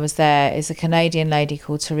when I was there is a Canadian lady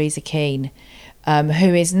called Teresa Keane,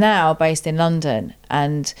 who is now based in London.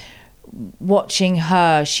 And watching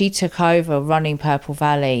her, she took over running Purple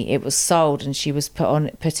Valley. It was sold and she was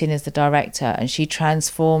put in as the director, and she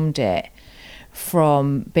transformed it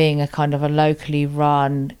from being a kind of a locally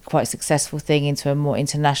run, quite successful thing into a more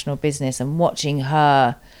international business. And watching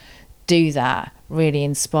her do that really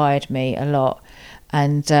inspired me a lot.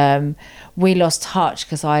 And we lost touch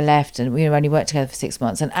because I left, and we only worked together for 6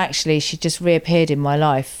 months. And actually, she just reappeared in my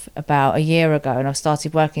life about a year ago, and I've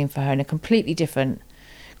started working for her in a completely different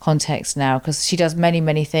context now, because she does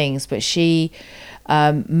many things, but she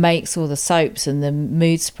makes all the soaps and the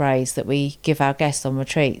mood sprays that we give our guests on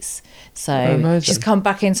retreats. So Amazing. she's come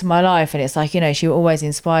back into my life, and it's like, you know, she always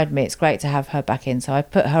inspired me. It's great to have her back in, so I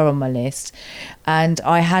put her on my list. And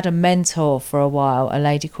I had a mentor for a while, a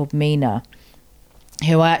lady called Mina,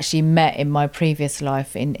 who I actually met in my previous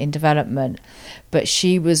life in development. But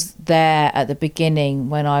she was there at the beginning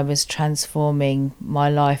when I was transforming my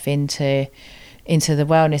life into the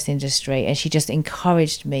wellness industry, and she just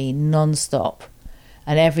encouraged me non-stop.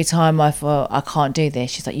 And every time I thought, I can't do this,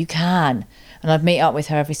 she's like, you can. And I'd meet up with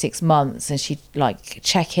her every 6 months, and she'd like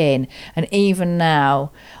check in. And even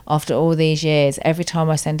now, after all these years, every time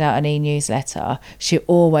I send out an e-newsletter, she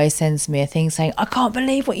always sends me a thing saying, I can't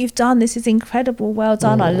believe what you've done. This is incredible. Well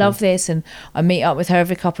done. I love this. And I meet up with her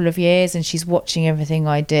every couple of years, and she's watching everything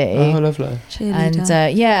I do. Oh, lovely. And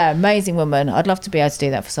yeah, amazing woman. I'd love to be able to do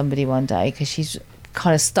that for somebody one day, because she's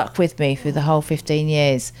kind of stuck with me through the whole 15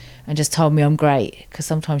 years and just told me I'm great, because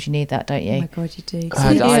sometimes you need that, don't you? Oh my God, you do.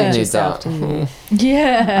 I need yourself, that. do you?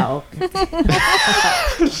 Yeah.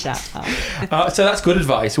 Oh. Shut up. So that's good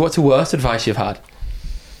advice. What's the worst advice you've had?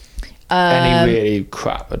 Any really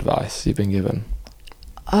crap advice you've been given?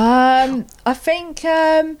 I think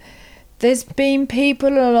there's been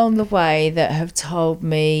people along the way that have told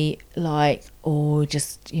me, like, oh,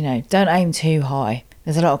 just, you know, don't aim too high.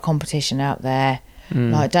 There's a lot of competition out there.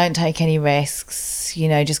 Like, don't take any risks, you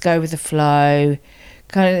know, just go with the flow,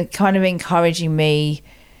 kind of encouraging me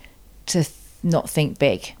to not think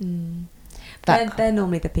big. They're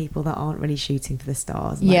normally the people that aren't really shooting for the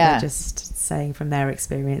stars. Like, Yeah. they're just saying from their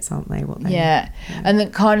experience, aren't they? What they And the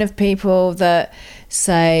kind of people that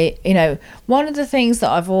say, you know, one of the things that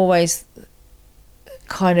I've always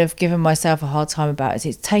kind of given myself a hard time about is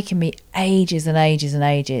it's taken me ages and ages and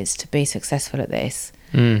ages to be successful at this.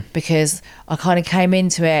 Because I kind of came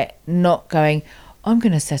into it not going, I'm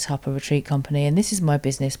going to set up a retreat company and this is my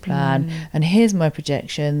business plan and here's my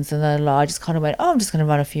projections, and then I just kind of went, oh, I'm just going to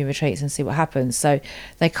run a few retreats and see what happens. So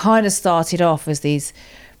they kind of started off as these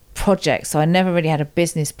projects, so I never really had a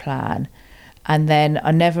business plan, and then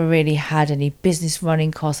I never really had any business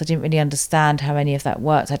running costs. I didn't really understand how any of that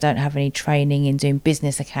worked. I don't have any training in doing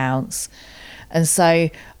business accounts, and so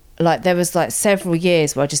like there was like several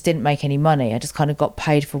years where I just didn't make any money. I just kind of got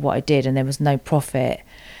paid for what I did and there was no profit,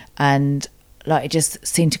 and like it just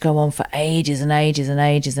seemed to go on for ages and ages and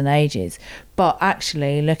ages and ages. But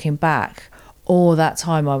actually looking back, all that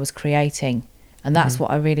time I was creating, and that's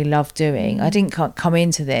what I really love doing. I didn't come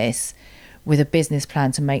into this with a business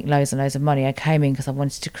plan to make loads and loads of money. I came in because I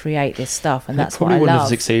wanted to create this stuff, and that's what I probably wouldn't have love.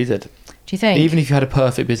 succeeded. Do you think? Even if you had a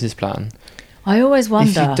perfect business plan, I always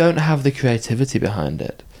wonder. if you don't have the creativity behind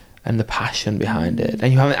it and the passion behind it,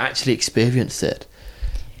 and you haven't actually experienced it,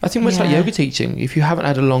 I think it's like Yeah. yoga teaching. If you haven't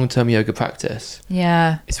had a long-term yoga practice,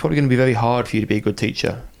 Yeah. it's probably going to be very hard for you to be a good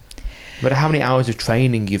teacher. No matter how many hours of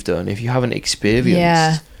training you've done, if you haven't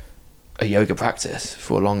experienced a yoga practice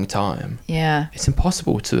for a long time, Yeah. it's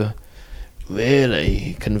impossible to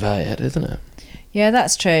really convey it, isn't it? Yeah,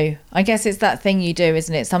 that's true. I guess it's that thing you do,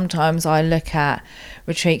 isn't it? Sometimes I look at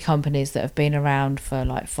retreat companies that have been around for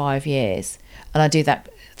like 5 years, and I do that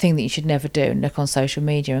thing that you should never do and look on social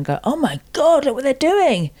media and go, oh my God, look what they're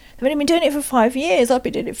doing. They've only been doing it for 5 years. I've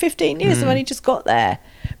been doing it 15 years. I've only just got there.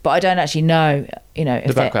 But I don't actually know, you know, if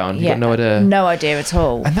The background, you've got no idea. No idea at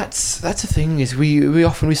all. And that's the thing, is we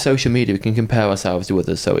often with social media, we can compare ourselves to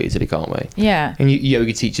others so easily, can't we? Yeah. And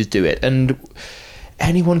yoga teachers do it, and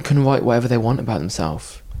anyone can write whatever they want about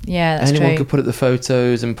themselves. Yeah, that's Anyone true. could put up the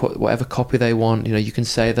photos and put whatever copy they want. You know, you can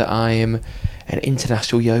say that I am an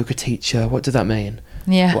international yoga teacher. What does that mean?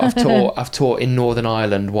 Yeah. Well, I've taught in Northern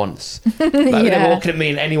Ireland once. Like, Yeah. what can it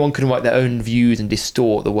mean? Anyone can write their own views and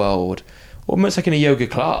distort the world. Almost like in a yoga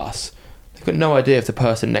class. They've got no idea if the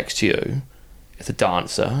person next to you is a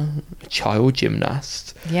dancer, a child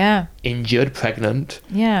gymnast, Yeah. injured, pregnant.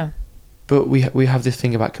 Yeah. But we have this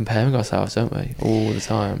thing about comparing ourselves, don't we, all the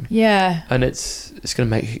time? Yeah. And it's going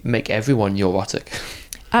to make everyone neurotic.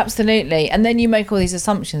 Absolutely. And then you make all these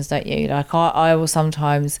assumptions, don't you? Like I will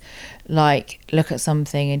sometimes like look at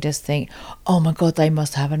something and just think, oh my God, they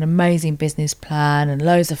must have an amazing business plan and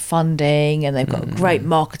loads of funding and they've got a great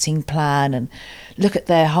marketing plan and look at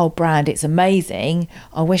their whole brand. It's amazing.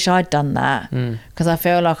 I wish I'd done that, because I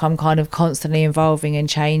feel like I'm kind of constantly evolving and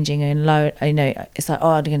changing and it's like,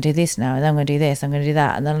 oh, I'm going to do this now and then I'm going to do this, I'm going to do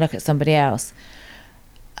that. And then I look at somebody else.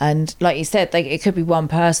 And like you said, it could be one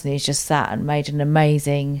person who's just sat and made an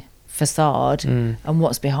amazing facade, and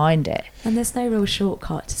what's behind it. And there's no real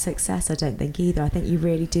shortcut to success, I don't think, either. I think you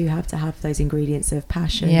really do have to have those ingredients of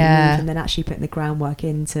passion, Yeah. and then actually putting the groundwork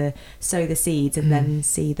in to sow the seeds and then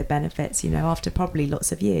see the benefits, after probably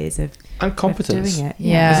lots of years of competence. doing it.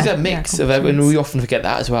 Yeah. It's a mix of everything. competence. We often forget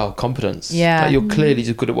that as well. Competence. Yeah. Like you're clearly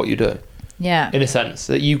just good at what you do. Yeah. In a sense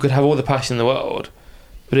that you could have all the passion in the world,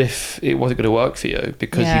 but if it wasn't going to work for you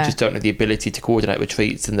because Yeah. you just don't have the ability to coordinate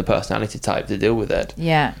retreats and the personality type to deal with it,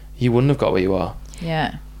 Yeah. you wouldn't have got where you are.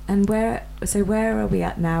 Yeah. And where are we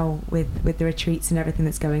at now with the retreats and everything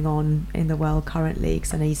that's going on in the world currently?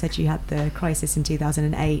 Because I know you said you had the crisis in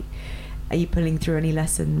 2008. Are you pulling through any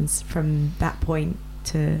lessons from that point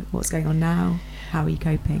to what's going on now? How are you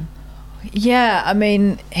coping? Yeah, I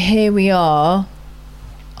mean, here we are.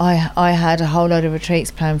 I had a whole load of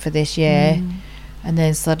retreats planned for this year, and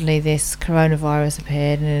then suddenly this coronavirus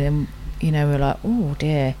appeared, and then, we're like, oh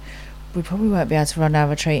dear, we probably won't be able to run our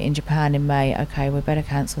retreat in Japan in May. Okay, we better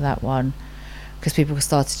cancel that one, because people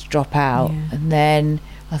started to drop out. Yeah. And then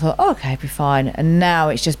I thought, oh, okay, be fine. And now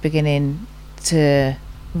it's just beginning to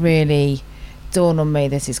really dawn on me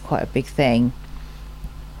this is quite a big thing.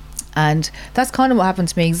 And that's kind of what happened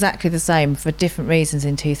to me, exactly the same for different reasons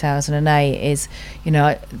in 2008 is,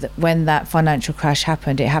 when that financial crash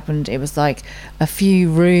happened, it was like a few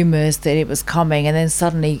rumours that it was coming, and then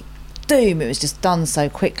suddenly, boom, it was just done so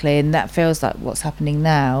quickly, and that feels like what's happening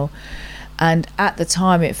now. And at the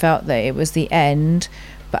time it felt that it was the end,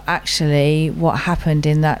 but actually what happened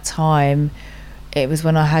in that time, it was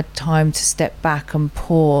when I had time to step back and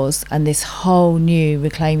pause, and this whole new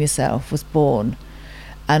Reclaim Yourself was born.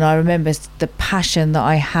 And I remember the passion that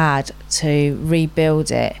I had to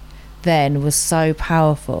rebuild it then was so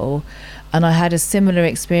powerful. And I had a similar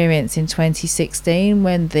experience in 2016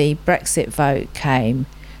 when the Brexit vote came.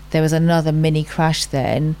 There was another mini crash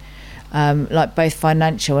then, like both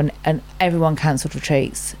financial and everyone cancelled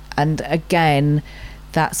retreats. And again,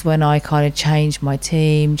 that's when I kind of changed my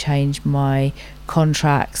team, changed my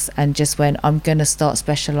contracts, and just went, I'm going to start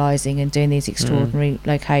specialising and doing these extraordinary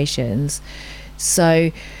locations.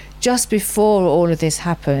 So just before all of this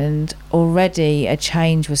happened, already a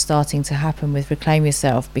change was starting to happen with Reclaim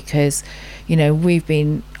Yourself, because,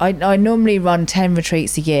 I normally run 10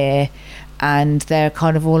 retreats a year, and they're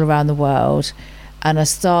kind of all around the world. And I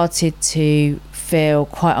started to feel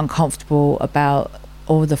quite uncomfortable about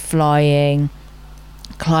all the flying,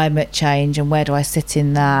 climate change, and where do I sit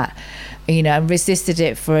in that? And resisted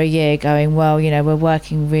it for a year, going, well, we're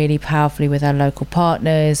working really powerfully with our local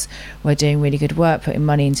partners, we're doing really good work, putting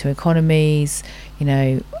money into economies,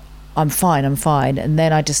 I'm fine. And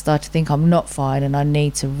then I just started to think I'm not fine, and I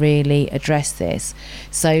need to really address this.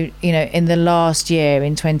 So, in the last year,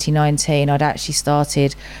 in 2019, I'd actually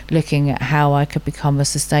started looking at how I could become a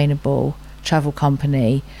sustainable travel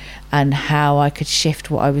company and how I could shift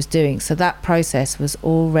what I was doing. So that process was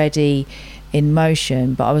already in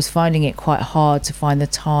motion, but I was finding it quite hard to find the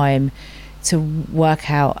time to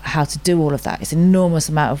work out how to do all of that. It's an enormous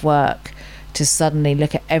amount of work to suddenly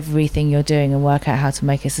look at everything you're doing and work out how to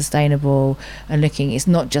make it sustainable, and it's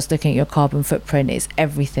not just looking at your carbon footprint, it's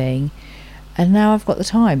everything. And now I've got the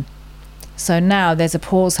time. So now there's a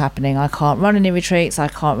pause happening. I can't run any retreats, I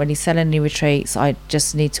can't really sell any retreats, I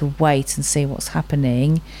just need to wait and see what's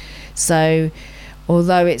happening. So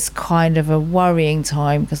although it's kind of a worrying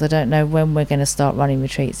time, because I don't know when we're going to start running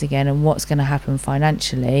retreats again and what's going to happen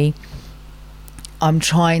financially, I'm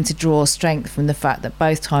trying to draw strength from the fact that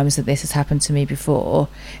both times that this has happened to me before,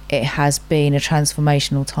 it has been a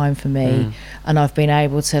transformational time for me. And I've been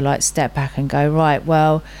able to step back and go, right,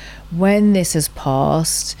 well, when this has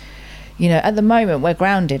passed, at the moment we're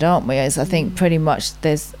grounded, aren't we? As I think pretty much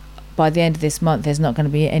by the end of this month, there's not going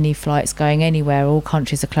to be any flights going anywhere. All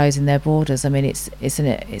countries are closing their borders. I mean, it's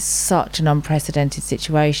such an unprecedented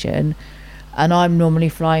situation, and I'm normally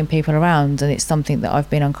flying people around, and it's something that I've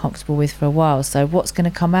been uncomfortable with for a while. So what's going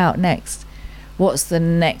to come out next? What's the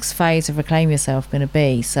next phase of Reclaim Yourself going to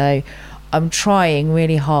be? So I'm trying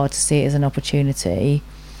really hard to see it as an opportunity,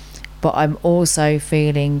 but I'm also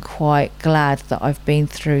feeling quite glad that I've been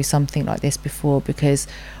through something like this before, because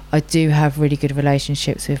I do have really good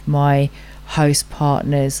relationships with my host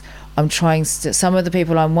partners. I'm trying some of the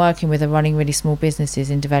people I'm working with are running really small businesses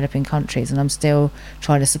in developing countries, and I'm still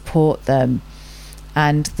trying to support them.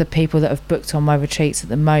 And the people that have booked on my retreats at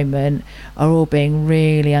the moment are all being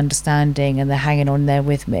really understanding, and they're hanging on there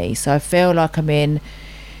with me. So I feel like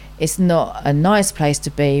it's not a nice place to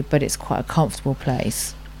be, but it's quite a comfortable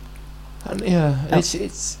place. And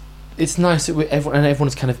it's nice that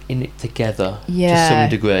everyone's kind of in it together to some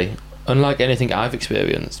degree. Unlike anything I've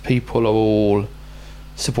experienced, people are all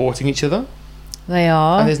supporting each other. They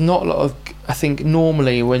are. And there's not a lot of, I think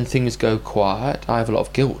normally when things go quiet, I have a lot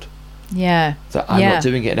of guilt. Yeah. That I'm not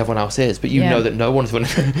doing it and everyone else is. But you know that no one's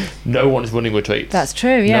running retreats. That's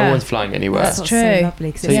true, yeah. No one's flying anywhere. That's true. So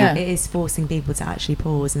lovely, because So it is forcing people to actually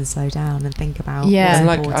pause and slow down and think about what's And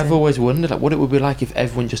like important. I've always wondered what it would be like if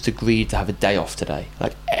everyone just agreed to have a day off today.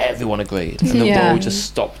 Like everyone agreed and the world just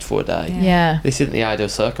stopped for a day. Yeah. This isn't the ideal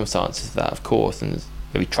circumstances of that, of course, and it's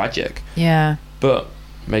very tragic. Yeah. But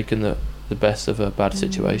making the best of a bad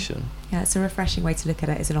situation. Yeah, it's a refreshing way to look at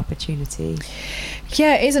it as an opportunity.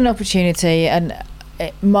 Yeah, it is an opportunity. And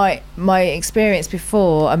my experience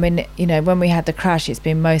before, I mean, you know, when we had the crash, it's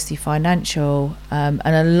been mostly financial, and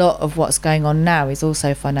a lot of what's going on now is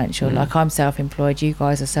also financial. Like I'm self-employed, you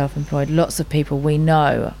guys are self-employed, lots of people we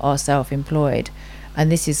know are self-employed, and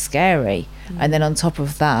this is scary. And then on top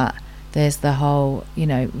of that, there's the whole, you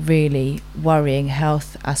know, really worrying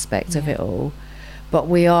health aspect of it all. But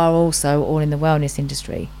we are also all in the wellness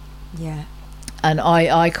industry. Yeah. And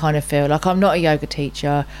I kind of feel like I'm not a yoga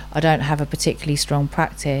teacher. I don't have a particularly strong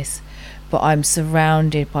practice, but I'm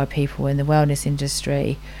surrounded by people in the wellness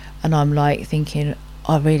industry, and I'm like thinking,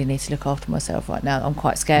 I really need to look after myself right now. I'm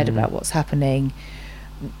quite scared about what's happening,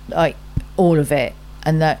 like all of it,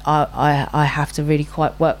 and that I have to really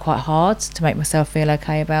work quite hard to make myself feel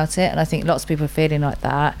okay about it. And I think lots of people are feeling like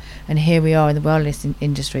that, and here we are in the wellness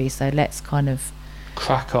industry, so let's kind of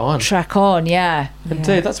track on,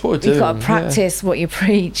 Indeed, that's what we're doing. You've got to practice what you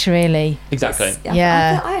preach, really. Exactly.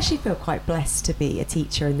 I actually feel quite blessed to be a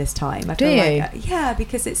teacher in this time. I feel like,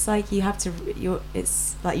 because it's like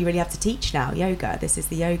it's like you really have to teach now yoga. This is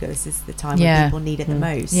the time when people need it the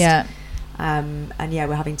most. And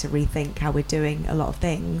we're having to rethink how we're doing a lot of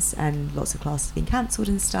things, and lots of classes have been cancelled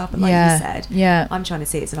and stuff, but like you said, I'm trying to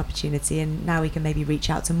see it as an opportunity, and now we can maybe reach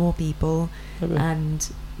out to more people and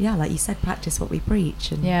like you said, practice what we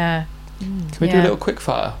preach. And can we do a little quick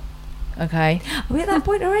fire? Okay. Are we at that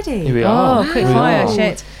point already? Here we are. Oh, quick fire,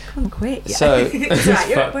 shit. Come on, quick. So we're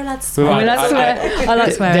allowed to swear. I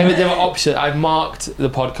like swearing. There were options. I've marked the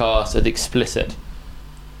podcast as explicit.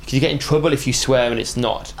 You get in trouble if you swear and it's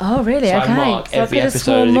not. Oh, really? So okay. I mark every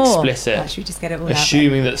episode as explicit, should we just get it all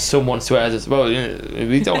assuming that someone swears as well.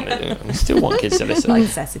 We don't. We still want kids to listen. Like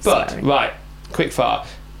excessive swearing. Right, quick fire.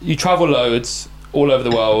 You travel loads all over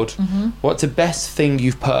the world. What's the best thing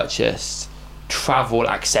you've purchased, travel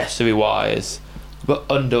accessory wise, but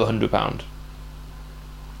under £100?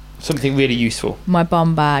 Something really useful. My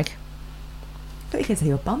bum bag. I thought you could say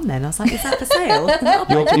your bum then. I was like, is that for sale?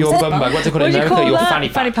 your bum bag. What's it called in America? Your fanny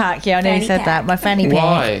pack. Fanny pack. Yeah, I know you said that. My fanny pack.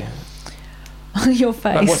 Why? Your face.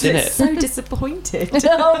 Like, what's in it? So disappointed.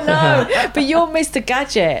 Oh no! But you're Mr.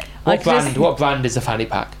 Gadget. What brand is a fanny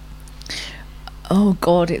pack? Oh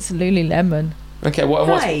God, it's Lululemon. Okay,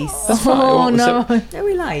 nice. That's fine. Oh no! No,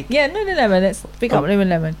 we like. Yeah, Lululemon. Let's pick up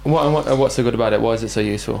Lululemon. What's so good about it? Why is it so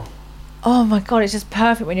useful? Oh my God, it's just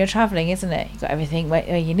perfect when you're travelling, isn't it? You've got everything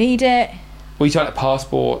where you need it. Well, you talk like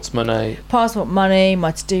passports, money,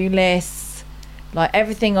 my to-do lists, like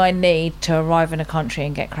everything I need to arrive in a country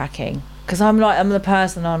and get cracking. Because I'm the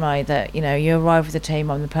person, aren't I, that, you know, you arrive with the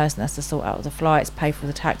team, I'm the person that has to sort out the flights, pay for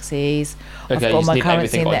the taxis, okay, I've got my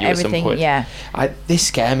currency in there, everything, This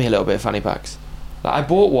scare me a little bit, fanny packs. Like, I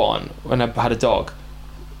bought one when I had a dog,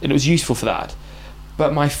 and it was useful for that.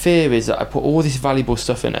 But my fear is that I put all this valuable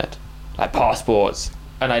stuff in it, like passports,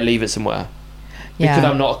 and I leave it somewhere. Because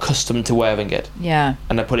I'm not accustomed to wearing it. Yeah.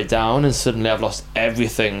 And I put it down, and suddenly I've lost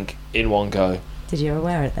everything in one go. Did you ever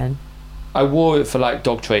wear it then? I wore it for like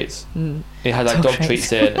dog treats. It had like dog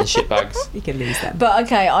treats in and shit bags. You can lose them. But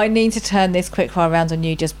okay, I need to turn this quickfire around on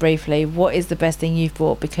you just briefly. What is the best thing you've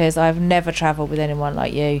bought? Because I've never travelled with anyone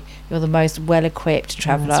like you. You're the most well-equipped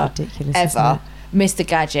traveller ever. Mr.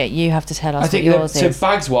 Gadget, you have to tell us what yours is. So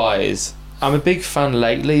bags wise, I'm a big fan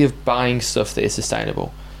lately of buying stuff that is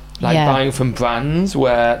sustainable. Like buying from brands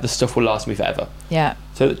where the stuff will last me forever. Yeah.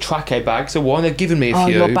 So the Traque bags are one. They've given me a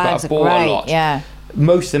few, but I bought a lot. Yeah.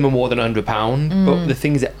 Most of them are more than £100, but the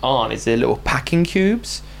things that aren't is they're little packing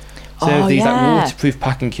cubes. So these like waterproof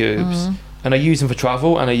packing cubes, and I use them for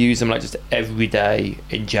travel, and I use them like just every day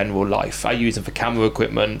in general life. I use them for camera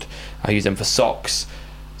equipment. I use them for socks.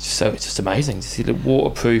 So it's just amazing to see the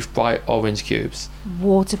waterproof bright orange cubes.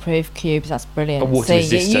 Waterproof cubes, that's brilliant. Or water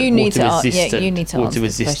resistant. You need to answer Water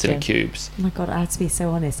this resistant question. cubes. Oh my God, I have to be so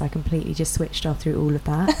honest. I completely just switched off through all of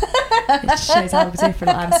that. It just shows how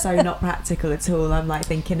different. I'm so not practical at all. I'm like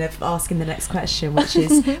thinking of asking the next question, which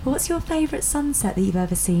is, what's your favourite sunset that you've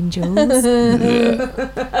ever seen, Jules? Is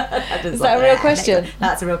that a real question?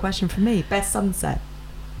 That's a real question for me. Best sunset.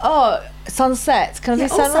 Oh, sunset. Can I do or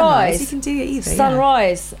sunrise? You can do it either.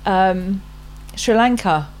 Sunrise. Sri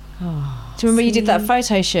Lanka. Oh, Do you remember you did that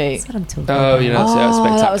photo shoot? That's what I'm talking Oh, about. you know, that's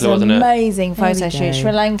spectacular, that was wasn't an it? amazing There we photo shoot. go.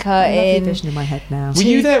 Sri Lanka I love the in. vision in my head now. Were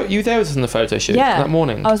you there? You there with us on the photo shoot Yeah, that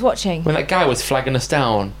morning? I was watching. When that guy was flagging us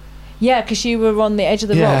down. Yeah, because you were on the edge of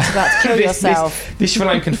the rocks about to kill yourself. This Sri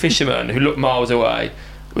Lankan fisherman who looked miles away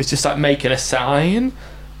was just like making a sign,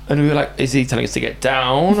 and we were like, "Is he telling us to get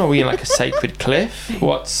down? Are we in like a sacred cliff?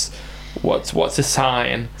 What's a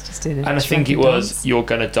sign?" Just doing a And I think it shrunken was, dance. "You're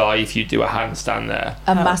gonna die if you do a handstand there."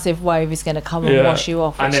 A massive wave is going to come and wash you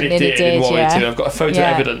off, which and then it nearly did in Warrior yeah. 2. I've got a photo Yeah.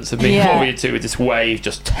 evidence of me in Yeah. Warrior 2 with this wave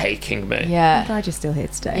just taking me. I'm Yeah, glad you're still here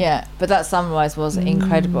today. yeah. But that sunrise was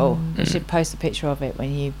incredible. You Mm. should post a picture of it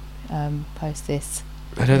when you post this.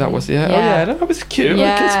 I know that was Oh Yeah. yeah, that was cute.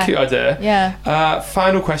 Yeah. It's a cute idea. Yeah.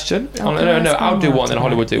 Final question. Oh, Oh, can I no, ask I'll do more one, then after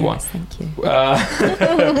Hollywood that? do one. Yes, thank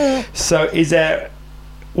you. So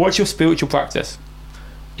what's your spiritual practice?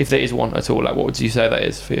 If there is one at all, like what would you say that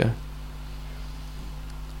is for you?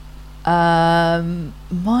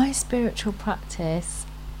 My spiritual practice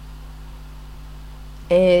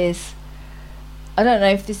is, I don't know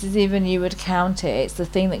if this is even you would count it. It's the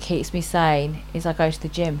thing that keeps me sane. Is I go to the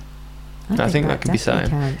gym. I think that could be definitely sane.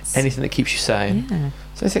 counts. Anything that keeps you sane. Yeah.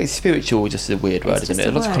 So I think spiritual just is a weird word, It's isn't just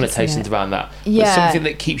it? a Lots of word, isn't connotations it? around that. But Yeah. something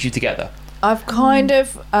that keeps you together. I've kind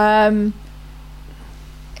of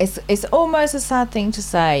it's almost a sad thing to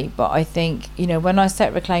say, but I think, you know, when I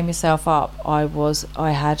set Reclaim Yourself up, I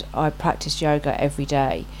practiced yoga every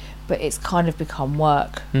day, but it's kind of become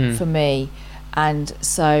work for me. And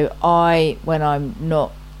so when I'm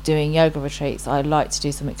not doing yoga retreats, I like to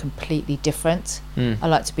do something completely different. I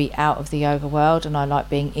like to be out of the yoga world, and I like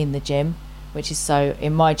being in the gym, which is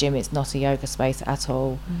in my gym it's not a yoga space at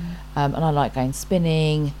all. And I like going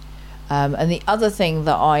spinning. And the other thing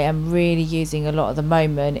that I am really using a lot at the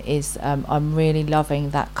moment is I'm really loving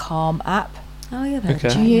that Calm app. Oh yeah. Okay.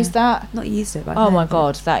 Do you use that? Not used it, but Oh my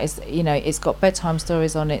God, that is, you know, it's got bedtime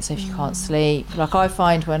stories on it, so if you can't sleep, like I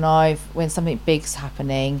find when something big's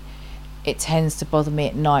happening, it tends to bother me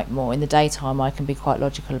at night more. In the daytime I can be quite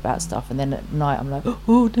logical about stuff, and then at night I'm like,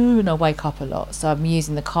 oh no, and I wake up a lot. So I'm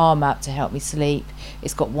using the Calm app to help me sleep.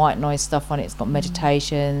 It's got white noise stuff on it, it's got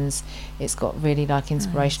meditations, it's got really like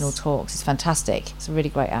inspirational talks. It's fantastic. It's a really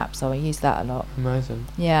great app, so I use that a lot. Amazing.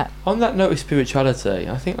 Yeah. On that note of spirituality,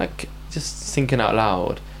 I think, like, just thinking out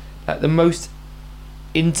loud, like the most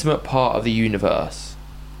intimate part of the universe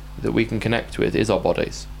that we can connect with is our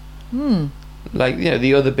bodies. Like, you know,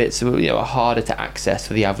 the other bits are, you know, are harder to access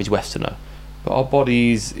for the average Westerner, but our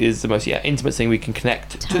bodies is the most intimate thing we can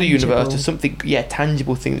connect to the universe, to something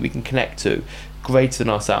tangible thing that we can connect to, greater than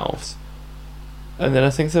ourselves. And then I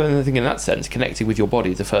think in that sense, connecting with your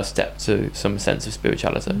body is the first step to some sense of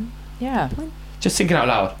spirituality. Yeah. Just thinking out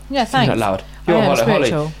loud. Yeah, Thinking out thanks. loud. You're I am Holly.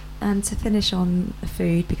 spiritual. And to finish on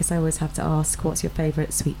food, because I always have to ask, what's your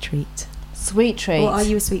favourite sweet treat? Sweet treats. Or are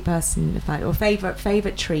you a sweet person, in fact? Or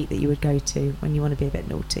favourite treat that you would go to when you want to be a bit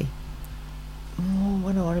naughty?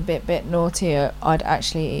 When I want a bit naughtier, I'd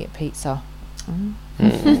actually eat pizza. Pizza, I'm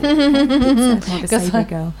a Because savoury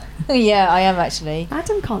girl. Yeah, I am actually.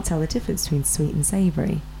 Adam can't tell the difference between sweet and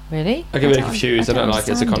savoury. Really? I get really confused. I don't like it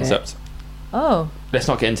as a understand it. concept. Oh. Let's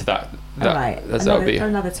not get into that. Alright, That would be. for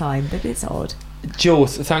another time, but it's odd.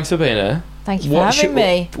 Jules, thanks for being here. Thank you for having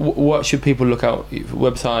me. What should people look out?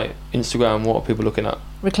 Website, Instagram, what are people looking at?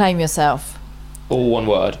 Reclaim Yourself. All one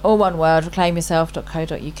word. All one word,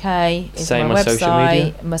 reclaimyourself.co.uk is Same my on website. social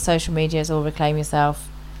media? My social media is all Reclaim Yourself.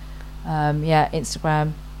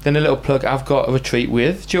 Instagram. Then a little plug. I've got a retreat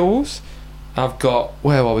with Jules.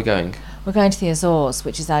 Where are we going? We're going to the Azores,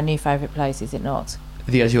 which is our new favourite place, is it not?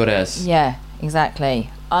 The Azores. Yeah, exactly.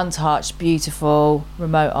 Untouched, beautiful,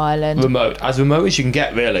 remote island. As remote as you can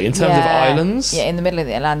get, really, in terms of Yeah. islands. Yeah, in the middle of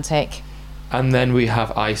the Atlantic. And then we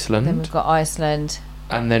have Iceland. Then we've got Iceland.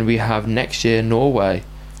 And then we have next year Norway.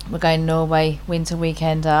 We're going Norway winter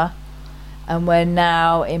weekender, and we're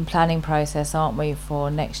now in planning process, aren't we, for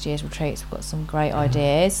next year's retreats? We've got some great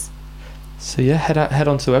ideas. So yeah, head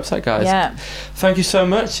on to the website, guys. Yeah. Thank you so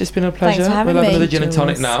much. It's been a pleasure. Thanks for having we'll have me, another gin and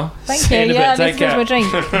tonic Jules. now. Thank See you. in a Yeah, bit. I Take need to care.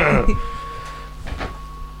 finish my drink.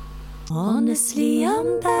 Honestly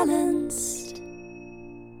unbalanced.